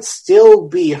 he might still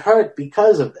be hurt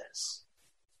because of this.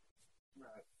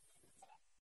 Right.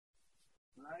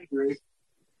 I agree.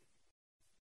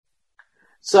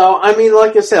 So,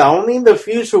 like I said, only the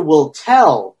future will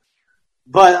tell.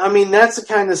 But, that's the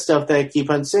kind of stuff that I keep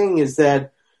on saying, is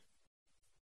that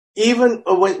even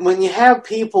when you have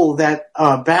people that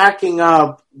are backing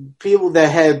up people that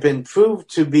have been proved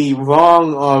to be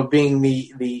wrong or being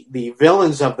the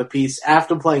villains of the piece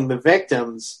after playing the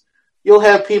victims, you'll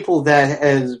have people that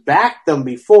has backed them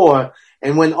before,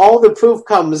 and when all the proof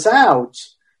comes out,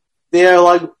 they're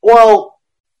like, well,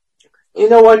 you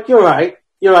know what, you're right,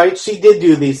 she did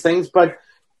do these things, but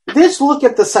look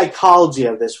at the psychology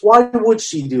of this. Why would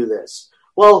she do this?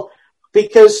 Well,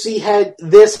 because she had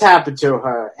this happen to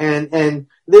her, and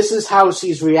this is how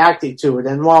she's reacting to it.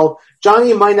 And while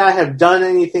Johnny might not have done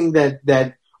anything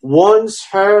that warrants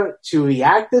her to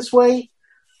react this way,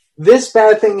 this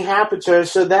bad thing happened to her,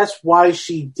 so that's why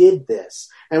she did this.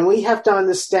 And we have to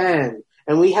understand,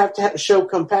 and we have to show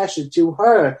compassion to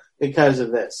her because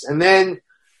of this. And then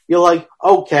you're like,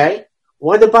 okay,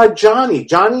 what about Johnny?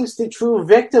 Johnny's the true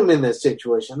victim in this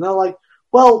situation. And they're like,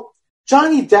 well,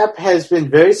 Johnny Depp has been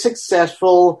very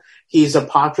successful. He's a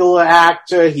popular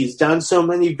actor. He's done so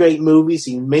many great movies.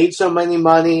 He made so many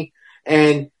money,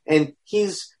 and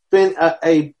he's been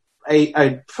a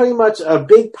pretty much a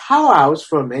big powerhouse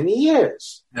for many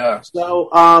years. Yeah.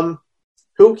 So,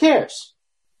 who cares?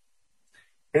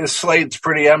 His slate's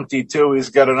pretty empty too. He's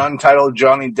got an untitled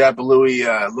Johnny Depp Louis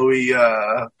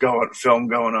film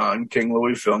going on, King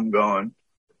Louis film going.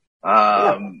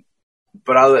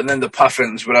 But other than the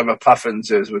Puffins, whatever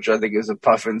Puffins is, which I think is a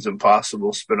Puffins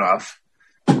Impossible spinoff,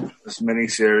 this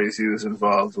miniseries he was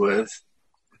involved with.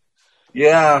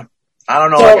 Yeah, I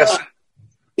don't know. So, I guess.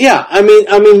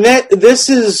 This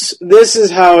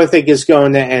is how I think it's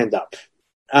going to end up.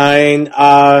 And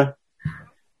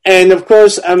of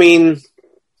course,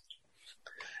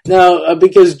 now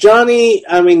because Johnny,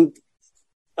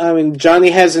 Johnny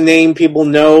has a name, people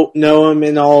know him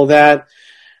and all that.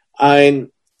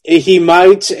 he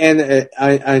might, and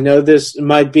I know this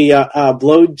might be a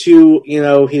blow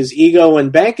to, his ego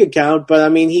and bank account, but I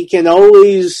mean, he can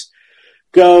always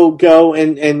go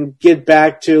and get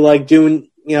back to like doing,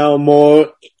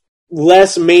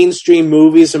 less mainstream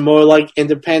movies and more like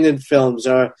independent films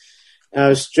or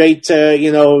straight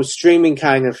to, streaming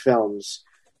kind of films.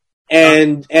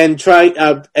 And try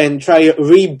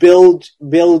to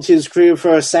build his career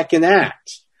for a second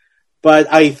act.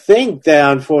 But I think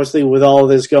that, unfortunately, with all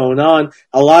this going on,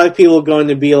 a lot of people are going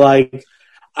to be like,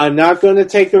 I'm not going to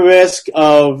take a risk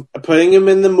of putting him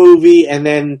in the movie and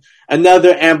then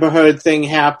another Amber Heard thing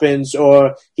happens,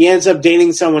 or he ends up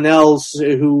dating someone else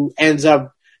who ends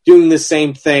up doing the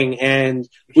same thing. And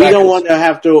we don't want to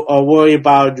have to worry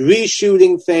about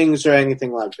reshooting things or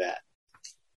anything like that.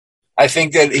 I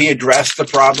think that he addressed the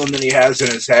problem that he has in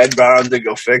his head, bound to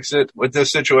go fix it with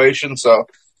this situation. So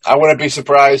I wouldn't be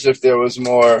surprised if there was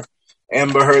more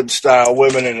Amber Heard style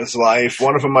women in his life.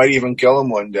 One of them might even kill him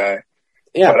one day.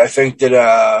 Yeah, but I think that.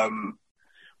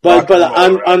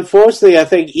 Unfortunately, I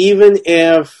think even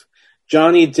if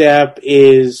Johnny Depp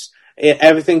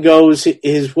everything goes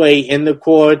his way in the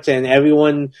court, and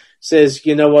everyone says,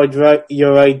 you know what,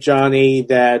 you're right, Johnny,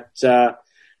 that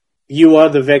you are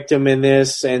the victim in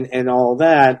this, and all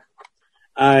that.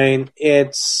 I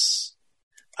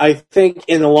think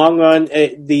in the long run,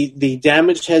 the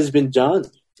damage has been done.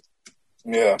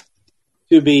 Yeah.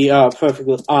 To be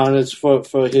perfectly honest,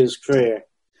 for his career.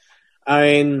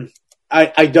 I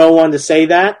don't want to say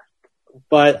that,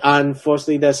 but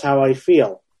unfortunately that's how I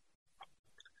feel.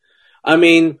 I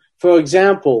mean, for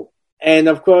example, and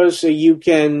of course you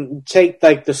can take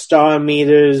like the star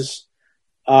meters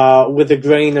with a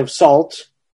grain of salt,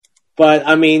 but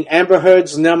I mean, Amber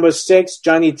Heard's number 6,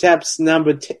 Johnny Depp's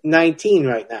number 19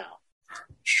 right now.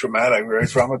 It's traumatic, very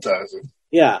traumatizing.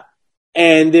 Yeah.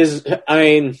 And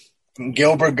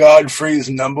Gilbert Gottfried's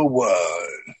number 1.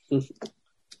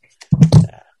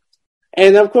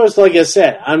 And of course, like I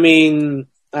said, in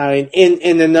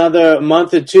another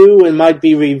month or two, it might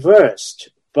be reversed.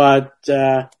 But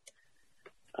I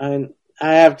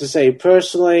have to say,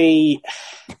 personally,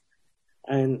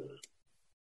 Amber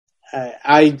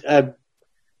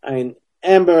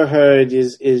Heard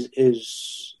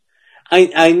is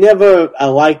I never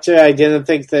liked her. I didn't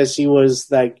think that she was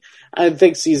like. I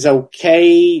think she's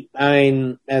okay.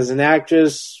 As an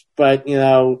actress, but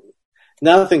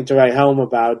nothing to write home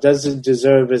about. Doesn't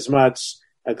deserve as much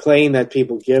acclaim that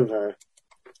people give her.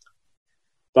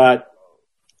 But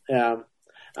I'm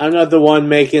not the one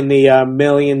making the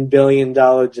 $1 billion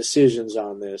decisions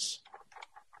on this.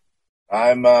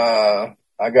 I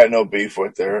got no beef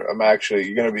with her. I'm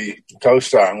actually going to be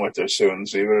co-starring with her soon,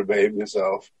 so you better behave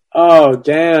yourself. Oh,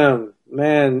 damn.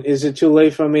 Man, is it too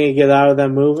late for me to get out of that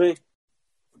movie?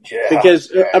 Yeah. Because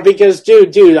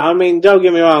dude, don't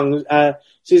get me wrong.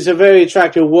 She's a very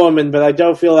attractive woman, but I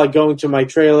don't feel like going to my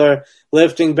trailer,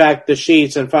 lifting back the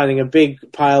sheets, and finding a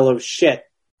big pile of shit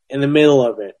in the middle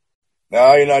of it.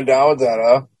 No, you're not down with that,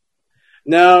 huh?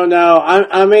 No.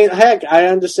 Heck, I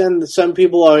understand that some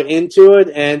people are into it,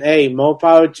 and hey, more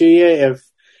power to you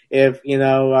if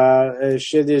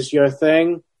shit is your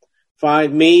thing.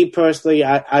 Fine. Me, personally,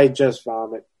 I just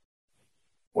vomit.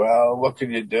 Well, what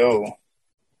can you do?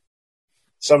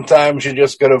 Sometimes you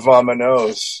just gotta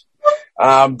vominos.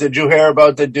 Did you hear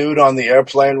about the dude on the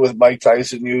airplane with Mike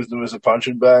Tyson used him as a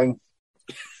punching bag?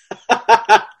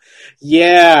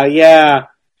 Yeah.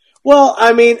 Well,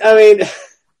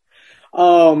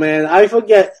 oh man, I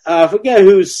forget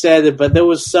who said it, but there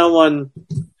was someone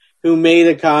who made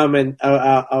a comment,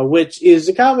 which is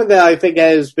a comment that I think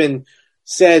has been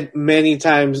said many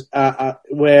times,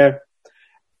 where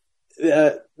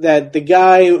that the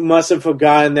guy must have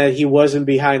forgotten that he wasn't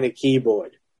behind a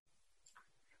keyboard.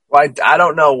 Well, I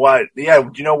don't know what. Yeah,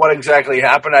 do you know what exactly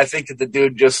happened? I think that the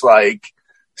dude just like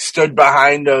stood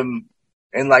behind him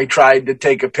and like tried to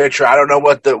take a picture. I don't know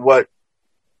what.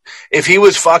 If he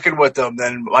was fucking with them,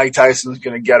 then Mike Tyson's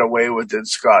going to get away with it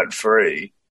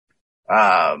scot-free.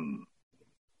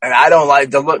 And I don't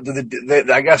like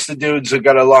I guess the dudes have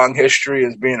got a long history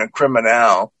as being a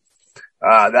criminal.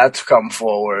 That's come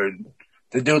forward.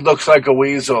 The dude looks like a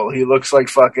weasel. He looks like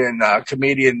fucking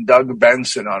comedian Doug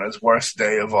Benson on his worst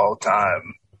day of all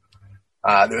time.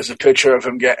 There's a picture of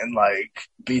him getting like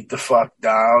beat the fuck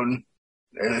down.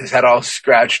 His head all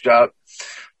scratched up.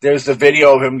 There's the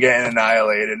video of him getting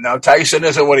annihilated. Now, Tyson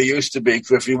isn't what he used to be,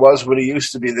 because if he was what he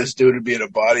used to be, this dude would be in a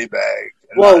body bag.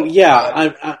 Well,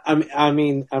 yeah,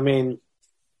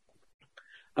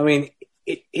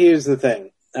 here's the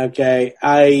thing, okay?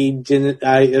 I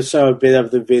saw a bit of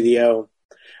the video.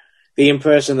 The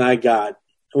impression I got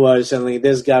was suddenly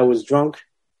this guy was drunk,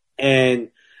 and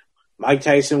Mike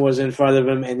Tyson was in front of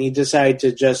him, and he decided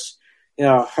to just,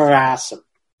 harass him.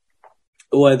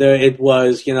 Whether it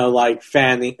was, like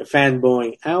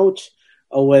fanboying out,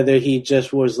 or whether he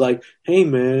just was like, hey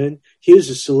man, here's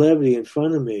a celebrity in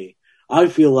front of me. I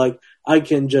feel like I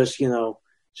can just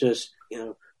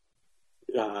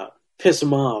piss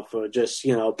him off, or just,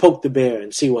 poke the bear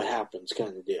and see what happens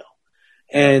kind of deal.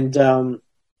 And of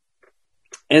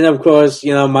course,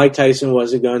 Mike Tyson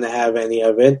wasn't going to have any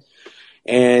of it,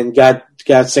 and got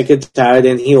sick and tired,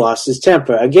 and he lost his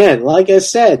temper. Again, like I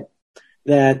said,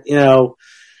 that,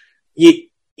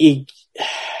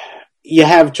 you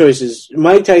have choices.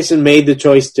 Mike Tyson made the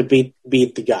choice to beat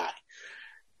the guy.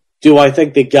 Do I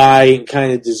think the guy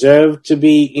kind of deserved to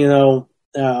be,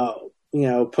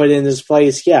 put in his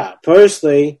place? Yeah,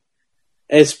 personally,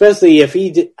 especially if he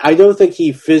did, I don't think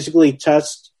he physically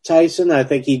touched Tyson. I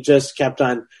think he just kept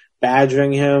on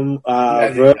badgering him.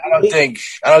 I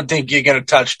don't think you're gonna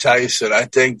touch Tyson. I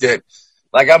think that,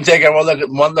 like, I'm taking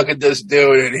one look at this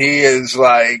dude, and he is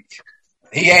like,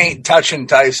 he ain't touching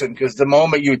Tyson, because the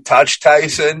moment you touch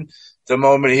Tyson, the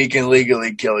moment he can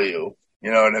legally kill you.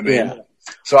 You know what I mean? Yeah.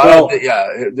 So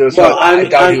I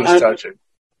doubt he was touching.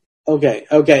 Okay.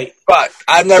 But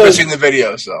I've never seen the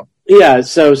video, so. Yeah,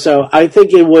 so I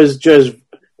think it was just,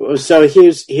 so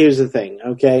here's the thing,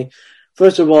 okay?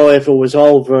 First of all, if it was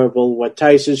all verbal, what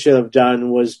Tyson should have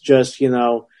done was just,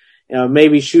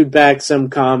 maybe shoot back some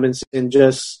comments and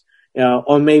just,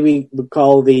 or maybe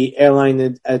call the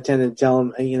airline attendant, tell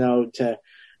him, to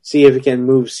see if he can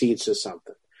move seats or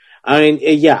something. I mean,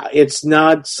 yeah, it's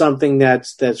not something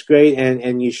that's great,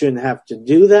 and you shouldn't have to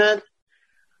do that.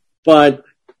 But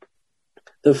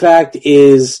the fact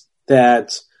is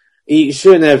that you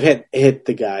shouldn't have hit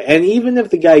the guy. And even if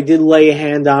the guy did lay a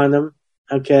hand on him,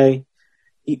 okay,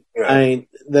 I mean,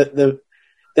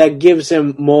 that gives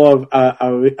him more of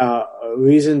a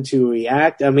reason to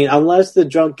react. I mean, unless the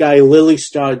drunk guy literally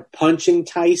started punching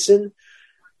Tyson.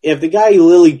 If the guy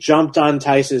literally jumped on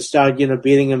Tyson and started,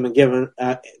 beating him and giving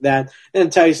that, then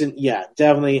Tyson, yeah,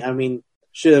 definitely, I mean,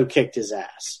 should have kicked his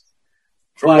ass.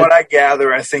 From what I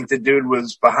gather, I think the dude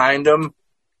was behind him,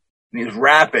 and he's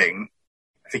rapping.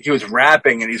 I think he was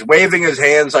rapping, and he's waving his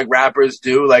hands like rappers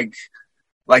do, like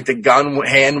the gun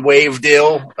hand wave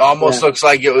deal. Almost looks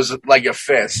like it was like a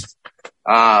fist.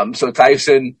 So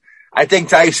Tyson, I think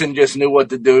Tyson just knew what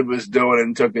the dude was doing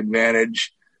and took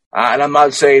advantage. And I'm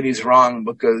not saying he's wrong,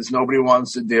 because nobody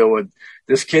wants to deal with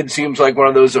this kid. Seems like one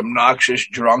of those obnoxious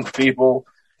drunk people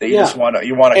that you just want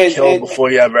to kill before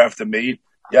you ever have to meet.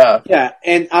 Yeah. Yeah.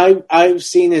 And I've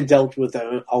seen and dealt with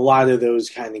a lot of those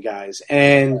kind of guys.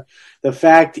 And the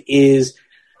fact is,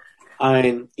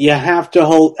 you have to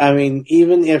hold,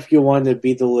 even if you want to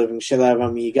beat the living shit out of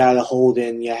them, you got to hold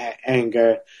in your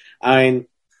anger.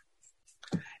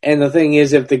 And the thing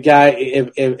is, if the guy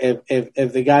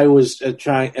was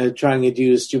trying to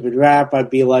do a stupid rap, I'd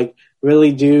be like,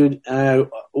 really, dude?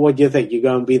 What do you think? You're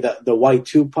going to be the white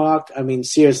Tupac? I mean,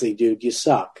 seriously, dude, you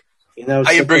suck. Now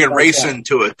you're bringing race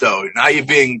into it, though. Now you're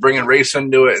bringing race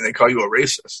into it, and they call you a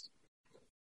racist.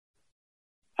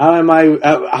 How am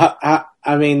I?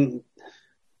 I mean,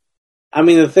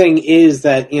 the thing is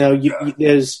that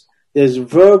there's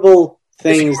verbal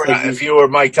things. If you were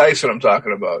Mike Tyson, I'm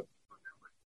talking about.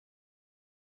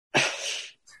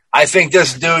 I think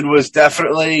this dude was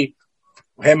definitely,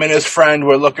 him and his friend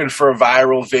were looking for a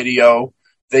viral video.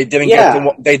 They didn't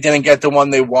get the one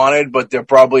they wanted, but they're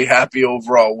probably happy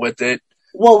overall with it.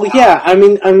 Well, yeah, I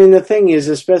mean, the thing is,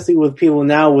 especially with people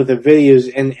now with the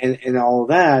videos and all of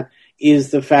that,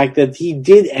 is the fact that he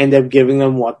did end up giving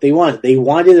them what they wanted. They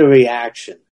wanted a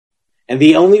reaction. And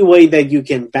the only way that you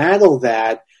can battle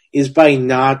that is by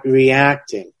not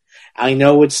reacting. I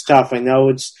know it's tough. I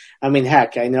know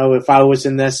if I was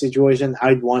in that situation,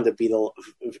 I'd want to beat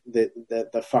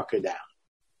the fucker down.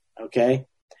 Okay?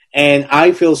 And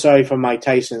I feel sorry for Mike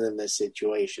Tyson in this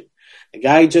situation. The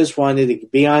guy just wanted to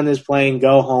be on his plane,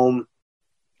 go home,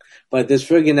 but this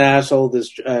friggin' asshole,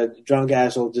 this drunk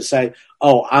asshole decided,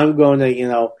 I'm going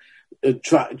to,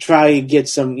 try to get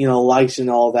some, likes and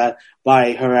all that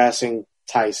by harassing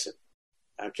Tyson.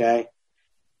 Okay?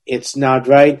 It's not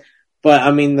right. But,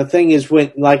 the thing is,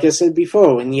 like I said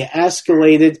before, when you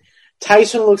escalated,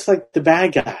 Tyson looks like the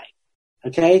bad guy.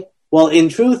 Okay? Well, in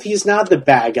truth, he's not the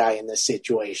bad guy in this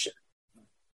situation.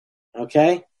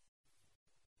 Okay?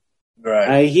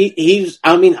 Right.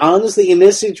 Honestly, in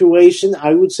this situation,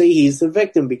 I would say he's the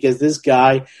victim, because this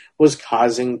guy was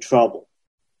causing trouble.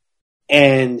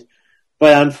 But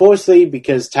unfortunately,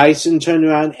 because Tyson turned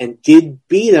around and did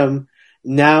beat him,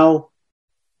 now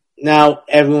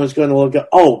everyone's going to look at,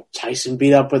 Tyson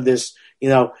beat up with this,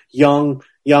 young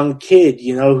young kid,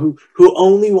 who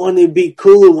only wanted to be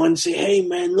cool, wanted to say, "Hey,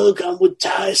 man, look, I'm with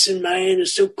Tyson, man.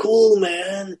 It's so cool,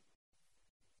 man."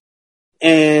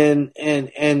 And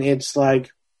it's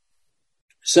like,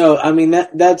 so I mean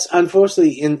that's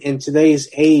unfortunately in today's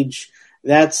age,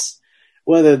 that's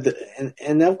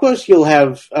and of course you'll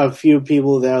have a few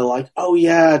people that are like, "Oh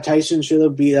yeah, Tyson should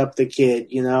have beat up the kid,"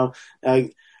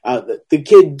 the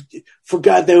kid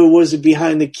forgot that it was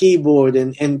behind the keyboard,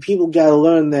 and people got to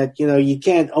learn that you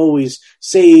can't always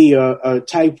say or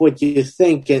type what you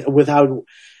think without,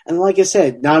 and like I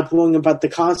said, not worrying about the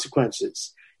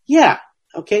consequences. Yeah,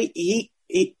 okay, he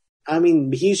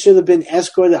should have been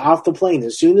escorted off the plane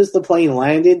as soon as the plane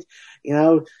landed.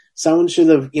 Someone should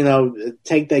have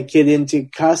take that kid into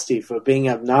custody for being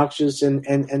obnoxious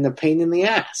and a pain in the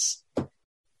ass.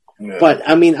 Yeah. But,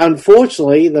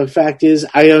 unfortunately, the fact is,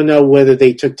 I don't know whether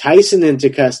they took Tyson into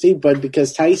custody, but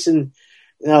because Tyson,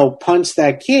 punched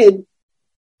that kid,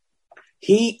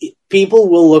 people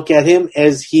will look at him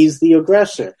as he's the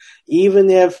aggressor. Even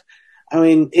if,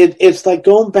 it's like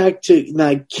going back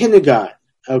to kindergarten,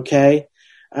 okay?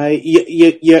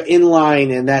 You're in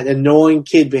line, and that annoying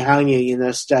kid behind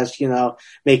you, starts,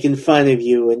 making fun of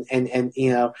you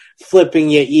and flipping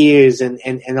your ears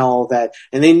and all that.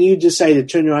 And then you decide to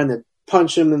turn around and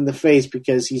punch him in the face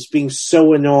because he's being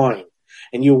so annoying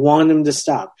and you want him to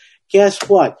stop. Guess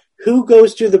what? Who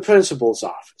goes to the principal's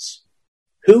office?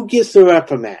 Who gets the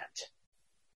reprimand?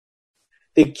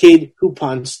 The kid who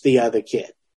punched the other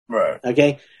kid. Right.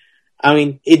 Okay?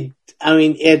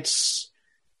 It's,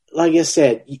 like I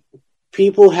said,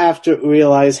 people have to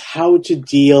realize how to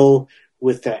deal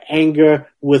with their anger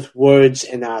with words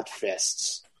and not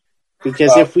fists.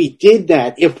 Because if we did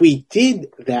that,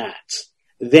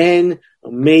 then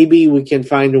maybe we can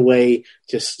find a way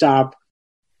to stop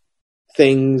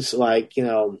things like,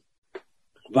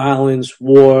 violence,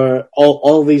 war,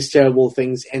 all these terrible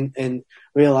things, and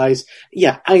realize,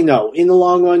 yeah, I know, in the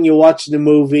long run, you're watching the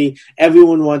movie,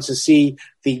 everyone wants to see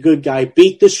the good guy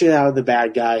beat the shit out of the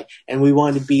bad guy, and we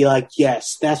want to be like,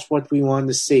 yes, that's what we want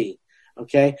to see,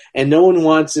 okay? And no one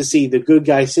wants to see the good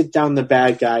guy sit down the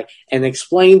bad guy and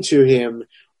explain to him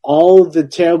all the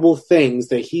terrible things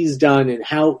that he's done and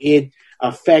how it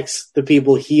affects the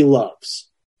people he loves.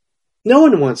 No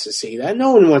one wants to see that.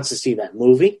 No one wants to see that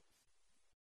movie.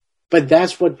 But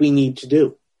that's what we need to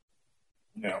do.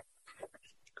 Yeah.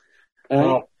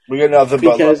 Well, we got nothing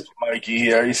but love for Mikey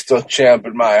here. He's still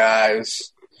champing my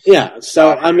eyes. Yeah.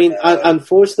 So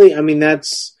unfortunately,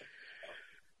 that's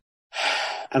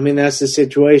the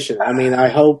situation. I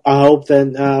hope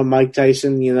that Mike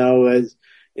Tyson,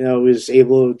 is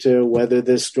able to weather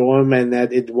this storm and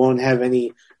that it won't have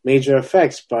any major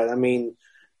effects. But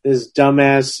this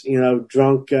dumbass,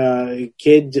 drunk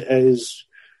kid is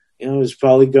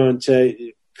probably going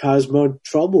to cause more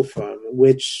trouble for him,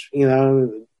 which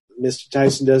Mr.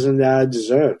 Tyson doesn't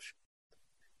deserve.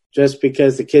 Just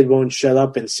because the kid won't shut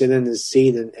up and sit in his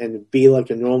seat and be like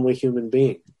a normal human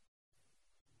being.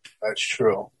 That's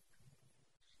true.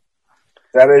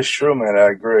 That is true, man. I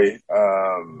agree.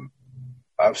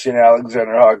 I've seen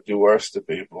Alexander Hawk do worse to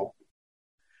people.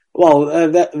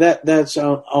 Well, that's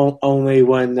only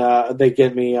when they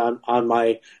get me on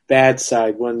my bad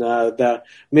side, when the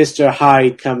Mr.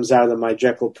 Hyde comes out of my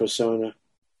Jekyll persona.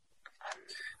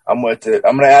 I'm with it.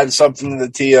 I'm going to add something to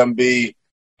the TMB.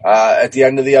 At the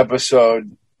end of the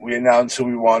episode, we announce who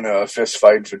we want a fist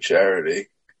fight for charity.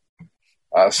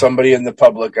 Somebody in the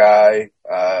public eye.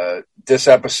 This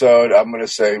episode, I'm going to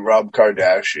say Rob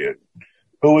Kardashian.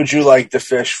 Who would you like to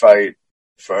fist fight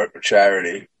for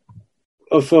charity?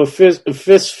 For a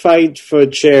fist fight for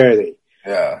charity.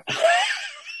 Yeah.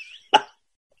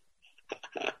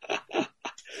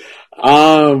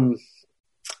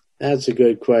 That's a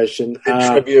good question.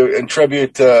 In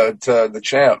tribute to the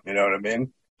champ, you know what I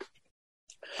mean?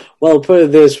 Well, put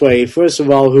it this way. First of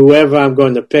all, whoever I'm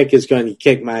going to pick is going to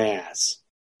kick my ass.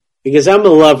 Because I'm a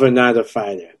lover, not a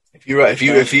fighter. If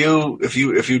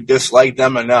you dislike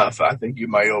them enough, I think you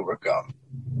might overcome.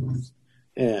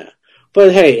 Yeah.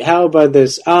 But hey, how about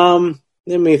this? Let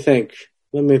me think.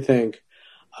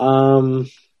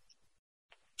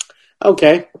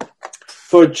 Okay.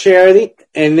 For charity,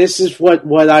 and this is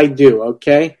what I do,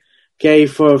 okay? Okay,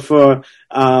 for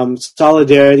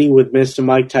solidarity with Mr.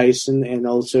 Mike Tyson and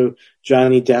also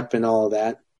Johnny Depp and all of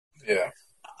that. Yeah.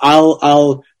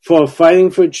 I'll for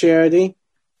fighting for charity,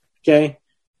 okay,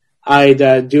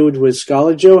 I'd do it with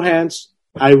Scarlett Johansson.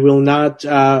 I will not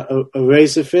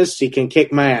raise a fist. He can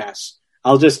kick my ass.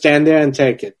 I'll just stand there and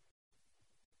take it.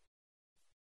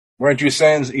 Weren't you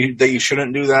saying that you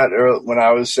shouldn't do that? Or when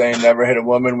I was saying never hit a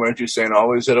woman, weren't you saying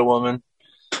always hit a woman?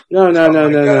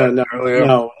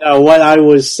 No. What I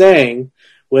was saying,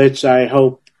 which I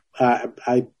hope I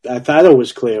thought I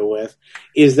was clear with,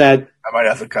 is that I might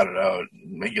have to cut it out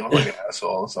and make you look like an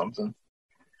asshole or something.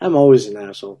 I'm always an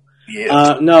asshole.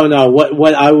 Yeah. No.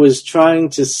 What I was trying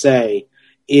to say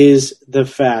is the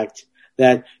fact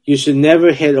that you should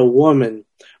never hit a woman,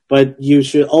 but you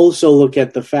should also look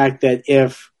at the fact that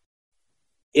if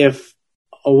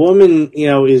a woman,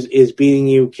 is beating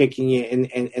you, kicking you,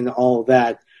 and all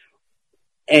that,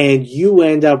 and you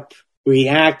end up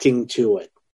reacting to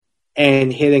it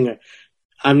and hitting her,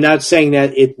 I'm not saying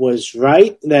that it was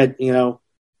right, but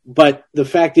the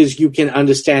fact is you can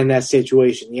understand that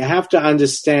situation. You have to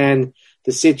understand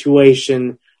the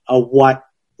situation of what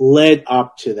led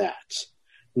up to that.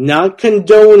 Not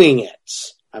condoning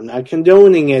it. I'm not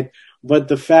condoning it, but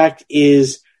the fact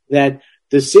is that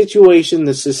the situation,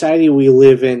 the society we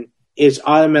live in, is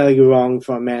automatically wrong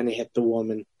for a man to hit the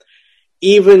woman,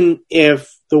 even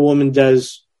if the woman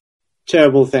does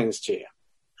terrible things to you.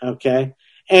 Okay?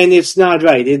 And it's not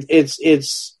right.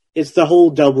 It's the whole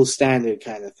double standard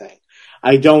kind of thing.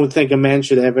 I don't think a man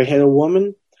should ever hit a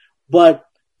woman, but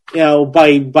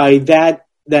by that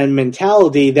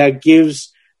mentality, that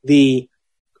gives the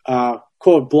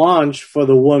carte blanche for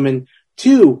the woman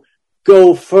to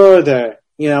go further.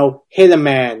 Hit a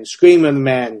man, scream at a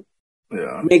man,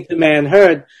 make the man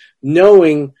hurt,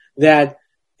 knowing that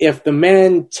if the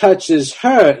man touches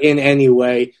her in any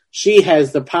way, she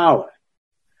has the power.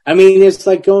 I mean, it's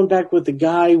like going back with the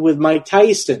guy with Mike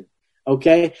Tyson,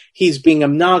 okay? He's being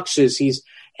obnoxious.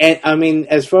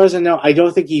 As far as I know, I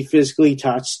don't think he physically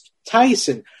touched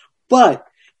Tyson, but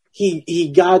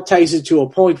he got Tyson to a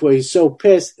point where he's so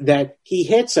pissed that he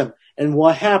hits him. And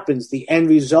what happens? The end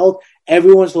result,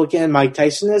 everyone's looking at Mike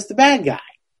Tyson as the bad guy.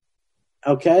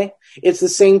 Okay? It's the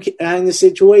same kind of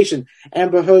situation.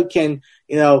 Amber Heard can,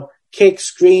 kick,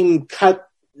 scream, cut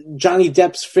Johnny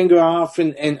Depp's finger off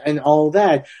and all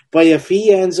that. But if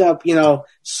he ends up,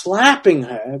 slapping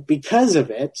her because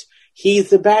of it, he's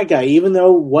the bad guy, even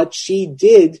though what she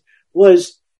did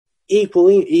was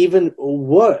equally even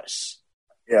worse.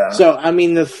 Yeah. So,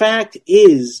 the fact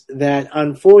is that,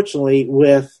 unfortunately,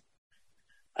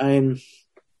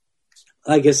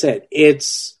 like I said,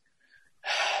 it's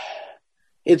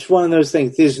one of those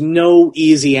things. There's no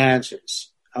easy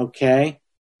answers, okay?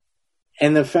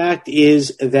 And the fact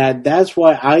is that that's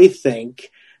why I think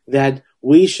that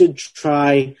we should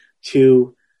try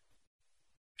to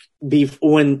be,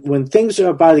 when things are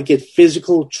about to get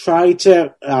physical, try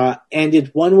to end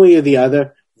it one way or the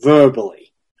other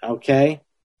verbally, okay?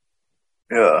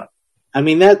 Yeah.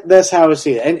 That's how I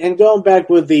see it. And going back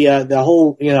with the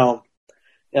whole,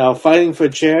 fighting for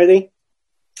charity,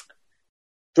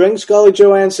 bring Scarlett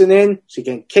Johansson in, she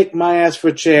can kick my ass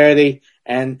for charity,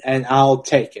 and I'll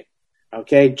take it.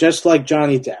 Okay? Just like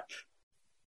Johnny Depp.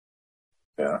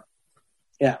 Yeah.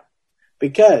 Yeah.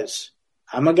 Because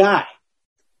I'm a guy.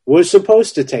 We're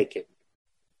supposed to take it.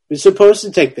 We're supposed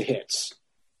to take the hits.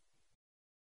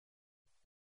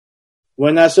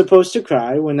 We're not supposed to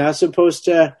cry. We're not supposed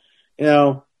to,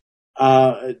 we're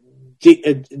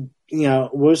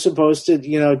supposed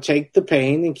to, take the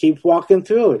pain and keep walking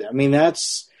through it.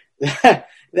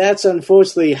 That's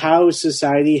unfortunately how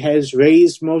society has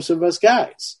raised most of us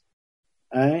guys.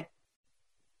 All right?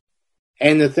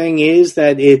 And the thing is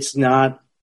that it's not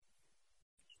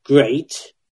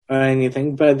great or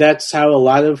anything, but that's how a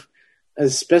lot of,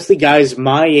 especially guys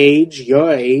my age,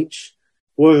 your age,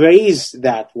 were raised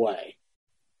that way.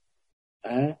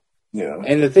 All right? Yeah.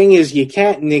 And the thing is, you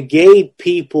can't negate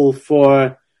people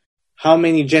for how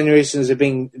many generations are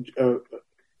being.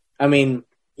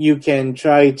 You can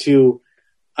try to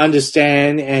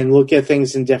understand and look at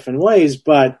things in different ways,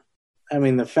 but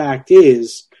the fact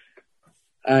is,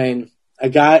 we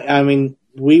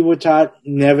were taught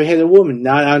never hit a woman,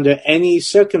 not under any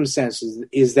circumstances.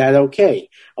 Is that okay?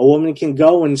 A woman can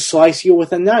go and slice you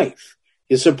with a knife.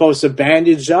 You're supposed to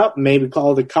bandage up, maybe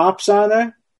call the cops on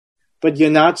her, but you're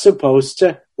not supposed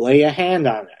to lay a hand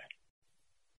on her.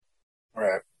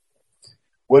 Right.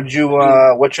 What's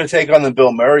your take on the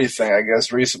Bill Murray thing? I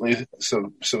guess recently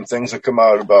some things have come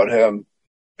out about him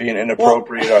being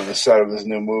inappropriate on the set of his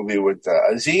new movie with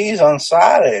Aziz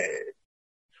Ansari.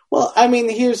 Well,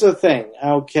 here's the thing,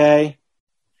 okay?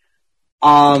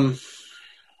 I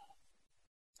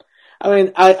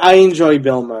enjoy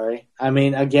Bill Murray.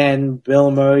 Again,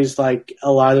 Bill Murray's like a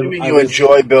lot of... You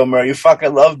enjoy Bill Murray? You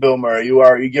fucking love Bill Murray.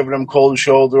 You giving him cold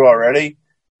shoulder already?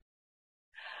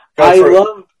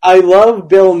 I love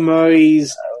Bill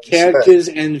Murray's characters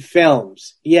and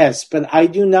films. Yes, but I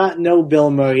do not know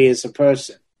Bill Murray as a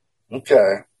person.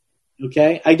 Okay.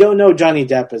 Okay, I don't know Johnny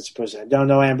Depp as a person. I don't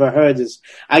know Amber Heard as.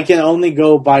 I can only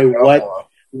go by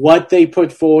what they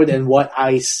put forward and what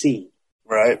I see.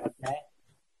 Right. Okay.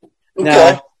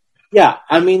 Now, yeah,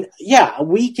 I mean, yeah,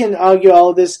 we can argue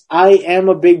all this. I am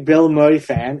a big Bill Murray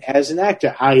fan as an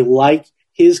actor. I like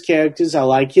his characters. I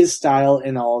like his style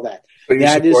and all that. But you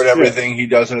support everything he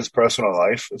does in his personal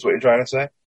life, is what you're trying to say?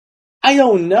 I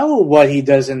don't know what he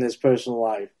does in his personal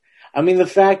life. I mean, the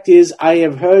fact is, I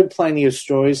have heard plenty of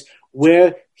stories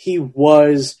where he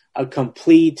was a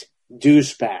complete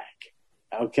douchebag.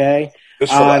 Okay?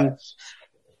 Hold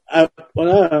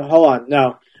on.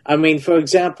 No. I mean, for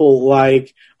example,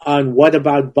 like on What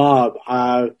About Bob,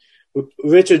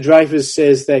 Richard Dreyfuss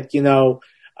says that,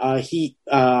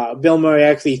 Bill Murray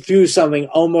actually threw something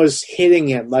almost hitting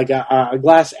him, like a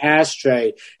glass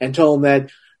ashtray, and told him that,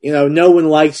 no one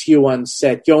likes you on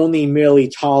set. You're only merely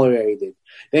tolerated.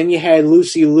 Then you had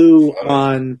Lucy Liu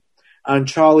on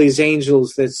Charlie's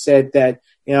Angels that said that,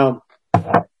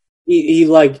 he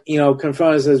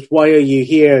confronted us as, why are you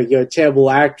here? You're a terrible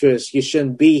actress. You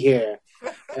shouldn't be here.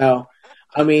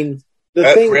 I mean,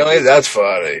 really? That's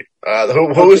funny.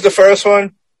 Who was the first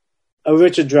one?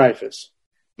 Richard Dreyfuss.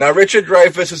 Now, Richard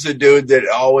Dreyfuss is a dude that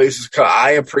always,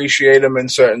 I appreciate him in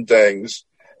certain things.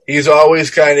 He's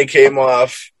always kind of came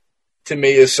off to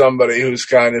me as somebody who's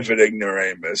kind of an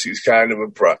ignoramus. He's kind of a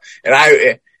pro.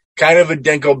 And kind of a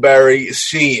Dinkleberry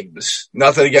seems.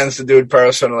 Nothing against the dude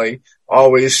personally.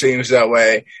 Always seems that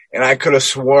way. And I could have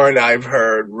sworn I've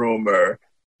heard rumor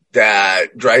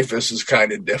that Dreyfuss is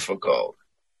kind of difficult.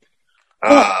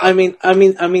 Well, I mean,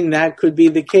 that could be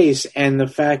the case. And the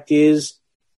fact is,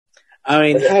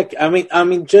 just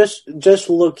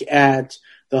look at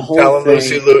the whole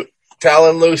thing.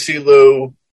 Telling Lucy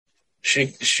Liu,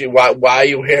 why are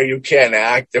you here? You can't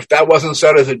act. If that wasn't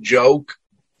said as a joke,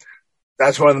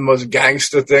 that's one of the most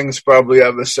gangster things probably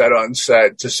ever said on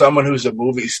set to someone who's a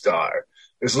movie star.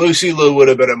 Because Lucy Liu would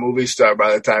have been a movie star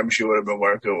by the time she would have been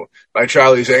working by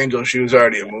Charlie's Angels. She was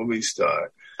already a movie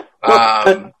star. Here's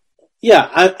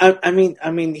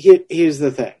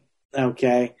the thing.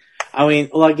 Okay. I mean,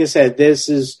 like I said, this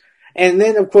is, and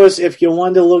then of course, if you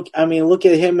want to look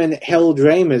at him and Harold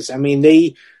Ramis. I mean,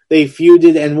 they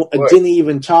feuded and didn't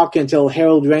even talk until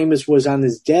Harold Ramis was on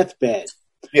his deathbed.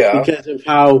 Yeah. Because of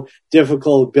how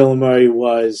difficult Bill Murray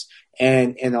was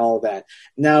and all that.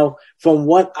 Now, from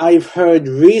what I've heard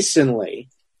recently,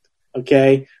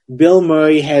 okay, Bill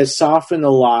Murray has softened a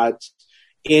lot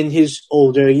in his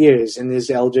elder years.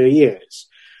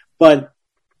 But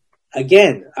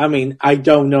again, I mean, I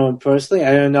don't know him personally.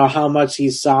 I don't know how much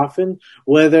he's softened,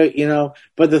 but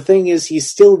the thing is, he's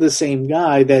still the same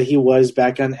guy that he was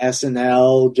back on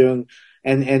SNL during,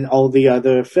 and all the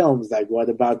other films, like What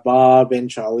About Bob and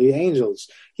Charlie Angels.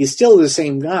 He's still the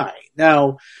same guy.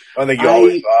 Now, I think you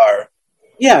always are.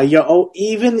 Yeah,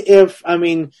 even if,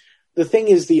 the thing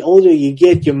is, the older you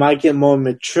get, you might get more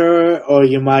mature, or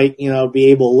you might,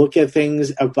 be able to look at things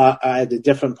at a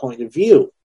different point of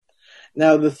view.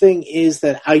 Now, the thing is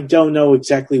that I don't know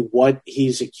exactly what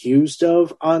he's accused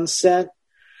of on set.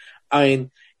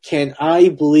 Can I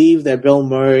believe that Bill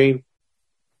Murray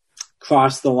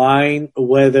crossed the line,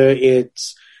 whether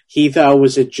it's he thought it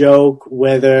was a joke,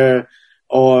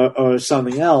 or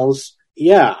something else?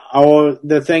 Yeah. Or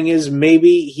the thing is,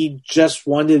 maybe he just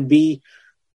wanted to be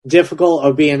difficult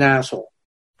or be an asshole.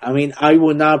 I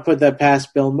would not put that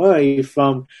past Bill Murray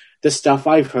from the stuff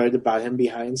I've heard about him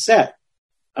behind set.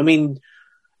 I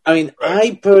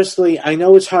personally, I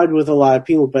know it's hard with a lot of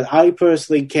people, but I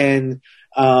personally can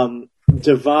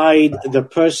divide the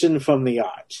person from the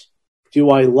art. Do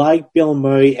I like Bill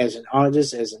Murray as an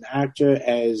artist, as an actor,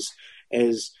 as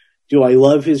do I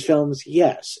love his films?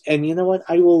 Yes. And you know what?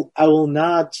 I will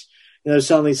not,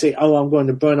 suddenly say, oh, I'm going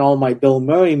to burn all my Bill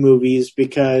Murray movies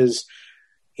because,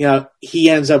 he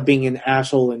ends up being an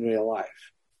asshole in real life.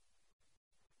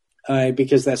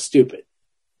 Because that's stupid.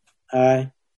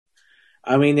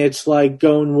 It's like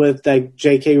going with like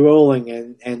J.K.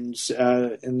 Rowling and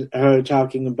her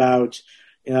talking about,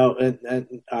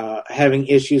 having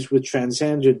issues with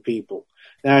transgendered people.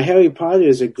 Now, Harry Potter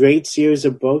is a great series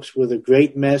of books with a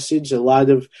great message, a lot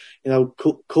of,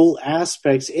 cool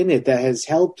aspects in it that has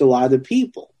helped a lot of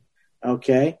people.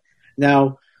 Okay.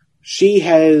 Now, she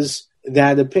has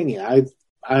that opinion.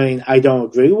 I don't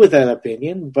agree with that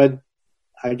opinion, but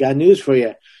I got news for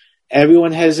you.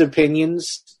 Everyone has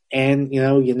opinions, and,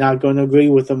 you're not going to agree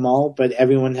with them all, but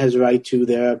everyone has a right to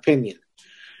their opinion.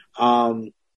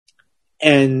 And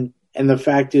the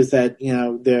fact is that,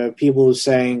 there are people who are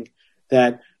saying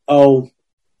that, oh,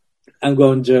 I'm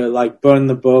going to burn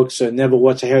the books or never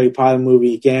watch a Harry Potter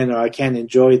movie again, or I can't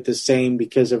enjoy it the same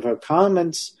because of her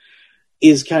comments.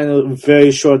 is kind of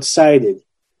very short-sighted.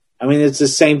 I mean, it's the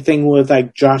same thing with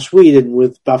like Joss Whedon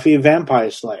with Buffy the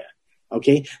Vampire Slayer.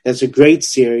 Okay, that's a great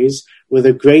series with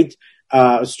a great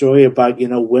story about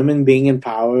women being in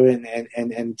power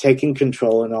and taking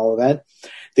control and all of that.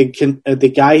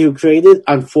 The guy who created,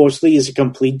 unfortunately, is a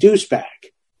complete douchebag.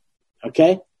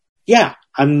 Okay, yeah,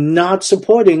 I'm not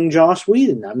supporting Joss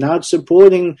Whedon. I'm not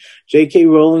supporting J.K.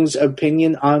 Rowling's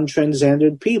opinion on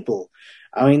transgendered people.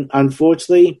 I mean,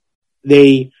 unfortunately,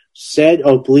 they said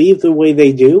or believe the way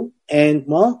they do, and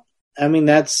well, I mean,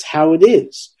 that's how it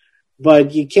is.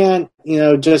 But you can't,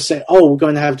 just say, oh, we're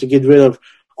going to have to get rid of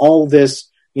all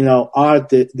this, art,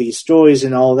 the stories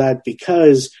and all that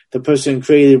because the person who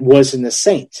created wasn't a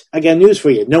saint. I got news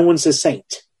for you. No one's a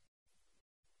saint.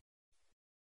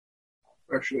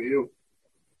 Especially you.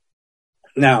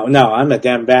 No, I'm a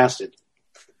damn bastard.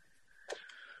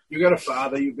 You got a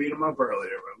father. You beat him up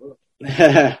earlier,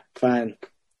 remember? Fine.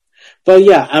 But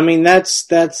yeah, I mean, that's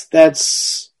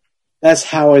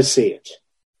how I see it.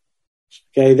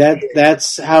 Okay,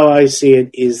 that's how I see it,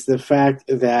 is the fact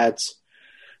that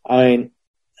I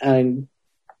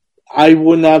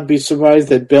would not be surprised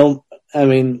that Bill, I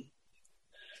mean,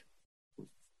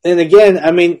 and again,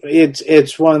 I mean,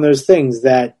 it's one of those things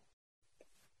that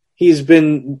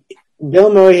Bill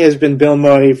Murray has been Bill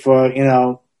Murray for,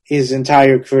 his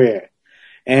entire career.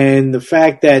 And the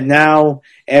fact that now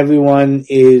everyone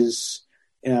is,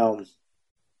 more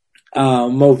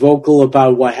vocal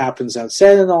about what happens on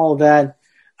set and all of that,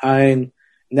 and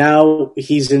now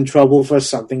he's in trouble for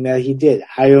something that he did.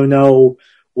 I don't know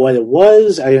what it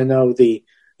was. I don't know the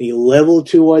level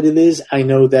to what it is. I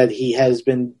know that he has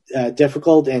been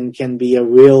difficult and can be a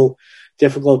real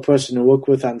difficult person to work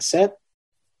with on set.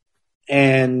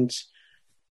 And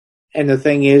the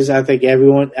thing is, I think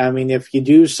everyone, I mean, if you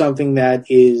do something that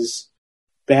is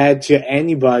bad to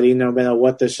anybody, no matter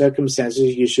what the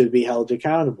circumstances, you should be held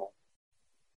accountable.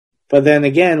 But then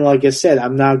again, like I said,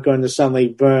 I'm not going to suddenly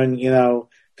burn,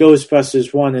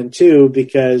 Ghostbusters 1 and 2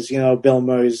 because, Bill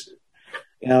Murray's,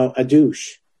 a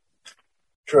douche.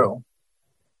 True.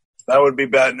 That would be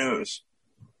bad news.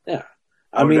 Yeah.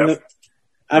 I mean,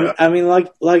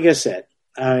 like I said,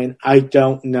 I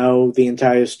don't know the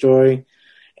entire story.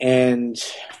 But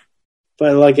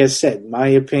like I said, my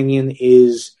opinion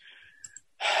is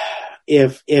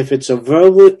if it's a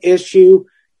verbal issue,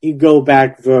 you go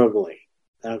back verbally.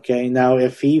 Okay, now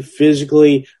if he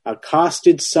physically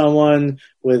accosted someone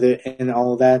with it and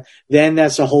all of that, then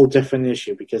that's a whole different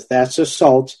issue because that's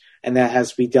assault and that has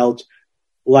to be dealt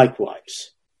likewise.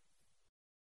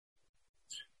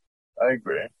 I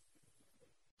agree.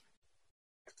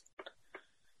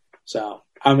 So,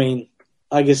 I mean,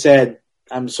 like I said,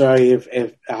 I'm sorry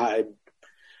if I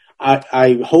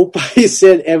hope I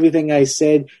said everything I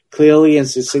said clearly and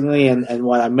succinctly and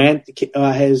what I meant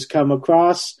has come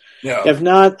across. Yeah. If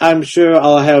not, I'm sure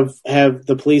I'll have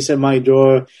the police at my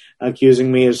door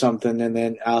accusing me of something, and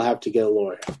then I'll have to get a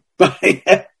lawyer. But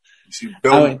see,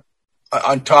 Bill,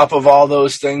 on top of all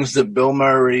those things that Bill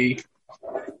Murray,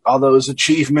 all those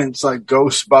achievements like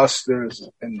Ghostbusters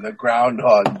and the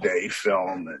Groundhog Day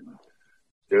film, and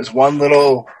there's a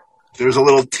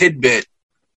little tidbit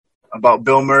about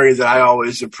Bill Murray that I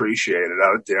always appreciated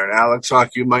out there. And Alex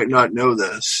Hawk, you might not know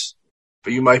this,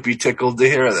 but you might be tickled to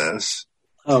hear this.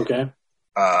 Okay.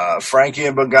 Frankie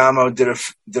and Bergamo did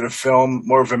a film,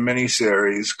 more of a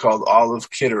miniseries called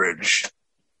Olive Kitteridge.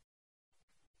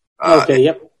 Okay.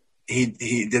 Yep.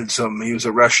 He was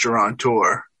a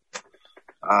restaurateur.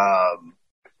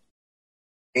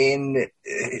 He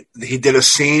did a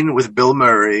scene with Bill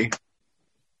Murray,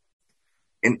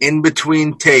 and in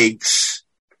between takes,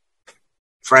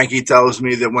 Frankie tells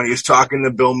me that when he was talking to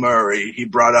Bill Murray, he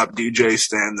brought up DJ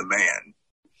Stan the Man.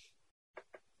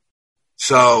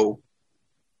 So,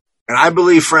 and I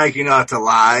believe Frankie not to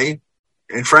lie,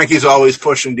 and Frankie's always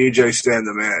pushing DJ Stan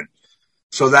the Man.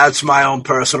 So that's my own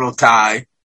personal tie.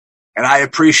 And I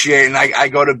appreciate, and I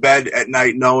go to bed at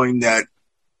night knowing that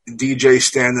DJ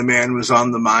Stan the Man was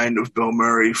on the mind of Bill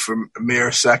Murray for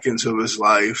mere seconds of his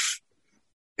life.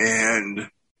 And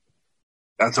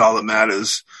that's all that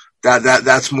matters.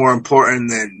 That's more important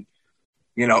than,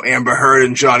 Amber Heard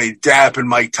and Johnny Depp and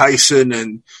Mike Tyson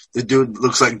and the dude that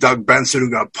looks like Doug Benson who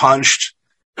got punched.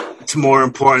 It's more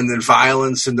important than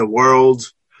violence in the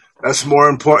world. That's more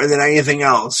important than anything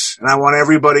else. And I want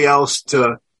everybody else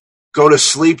to go to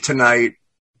sleep tonight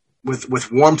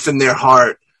with warmth in their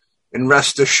heart and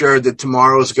rest assured that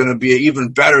tomorrow is going to be an even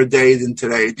better day than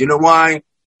today. Do you know why?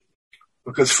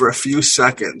 Because for a few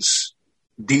seconds,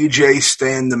 DJ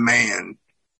Stan the Man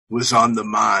was on the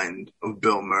mind of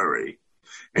Bill Murray.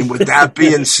 And with that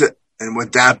being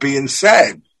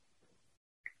said,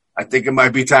 I think it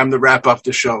might be time to wrap up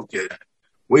the show, kid.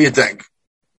 What do you think?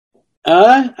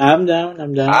 I'm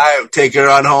down. I take it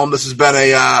on home. This has been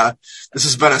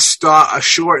a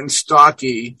short and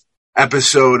stocky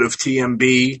episode of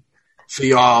T.M.B. for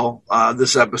y'all.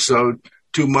 This episode,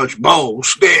 too much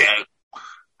bullshit.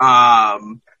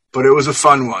 But it was a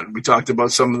fun one. We talked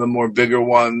about some of the more bigger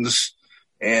ones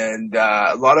and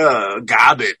a lot of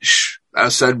garbage. I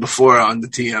said before on the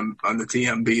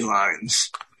TMB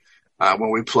lines. When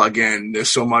we plug in, there's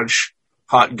so much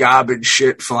hot garbage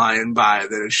shit flying by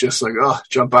that it's just like, oh,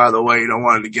 jump out of the way. You don't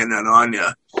want it to get in on you.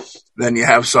 Then you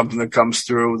have something that comes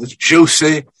through that's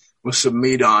juicy with some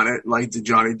meat on it, like the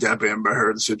Johnny Depp Amber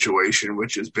Heard situation,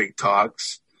 which is big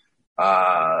talks.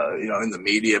 In the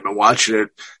media. I've been watching it.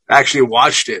 I actually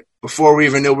watched it before we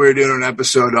even knew we were doing an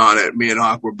episode on it. Me and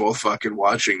Hawk were both fucking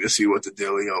watching to see what the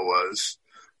dealio was.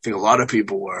 I think a lot of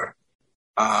people were.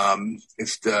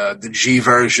 It's the G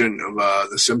version of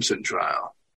the Simpson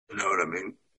trial. You know what I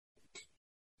mean?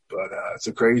 But it's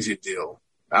a crazy deal.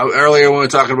 Earlier when we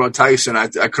were talking about Tyson, I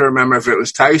couldn't remember if it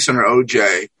was Tyson or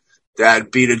OJ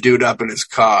that beat a dude up in his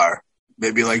car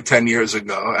maybe like 10 years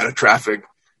ago at a traffic,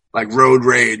 like road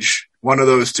rage. One of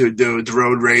those two dudes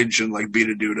road rage and like beat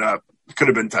a dude up. It could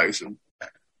have been Tyson.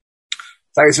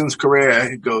 Tyson's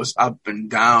career goes up and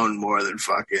down more than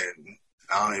fucking,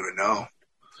 I don't even know,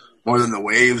 more than the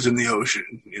waves in the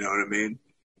ocean. You know what I mean?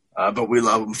 But we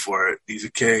love him for it. He's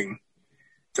a king.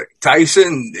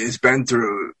 Tyson has been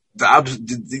through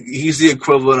he's the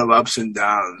equivalent of ups and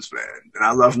downs, man. And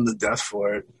I love him to death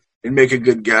for it. He'd make a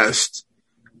good guest.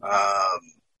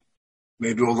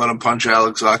 Maybe we'll let him punch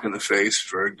Alex Ock in the face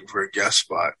for a guest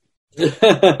spot.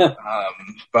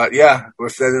 But yeah,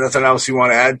 if there's nothing else you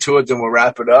want to add to it, then we'll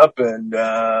wrap it up. And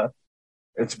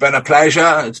it's been a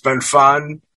pleasure. It's been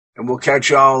fun. And we'll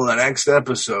catch y'all in the next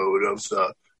episode of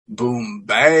the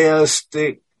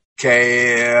Bombastic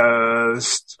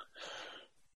Cast.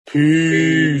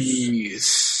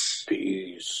 Peace.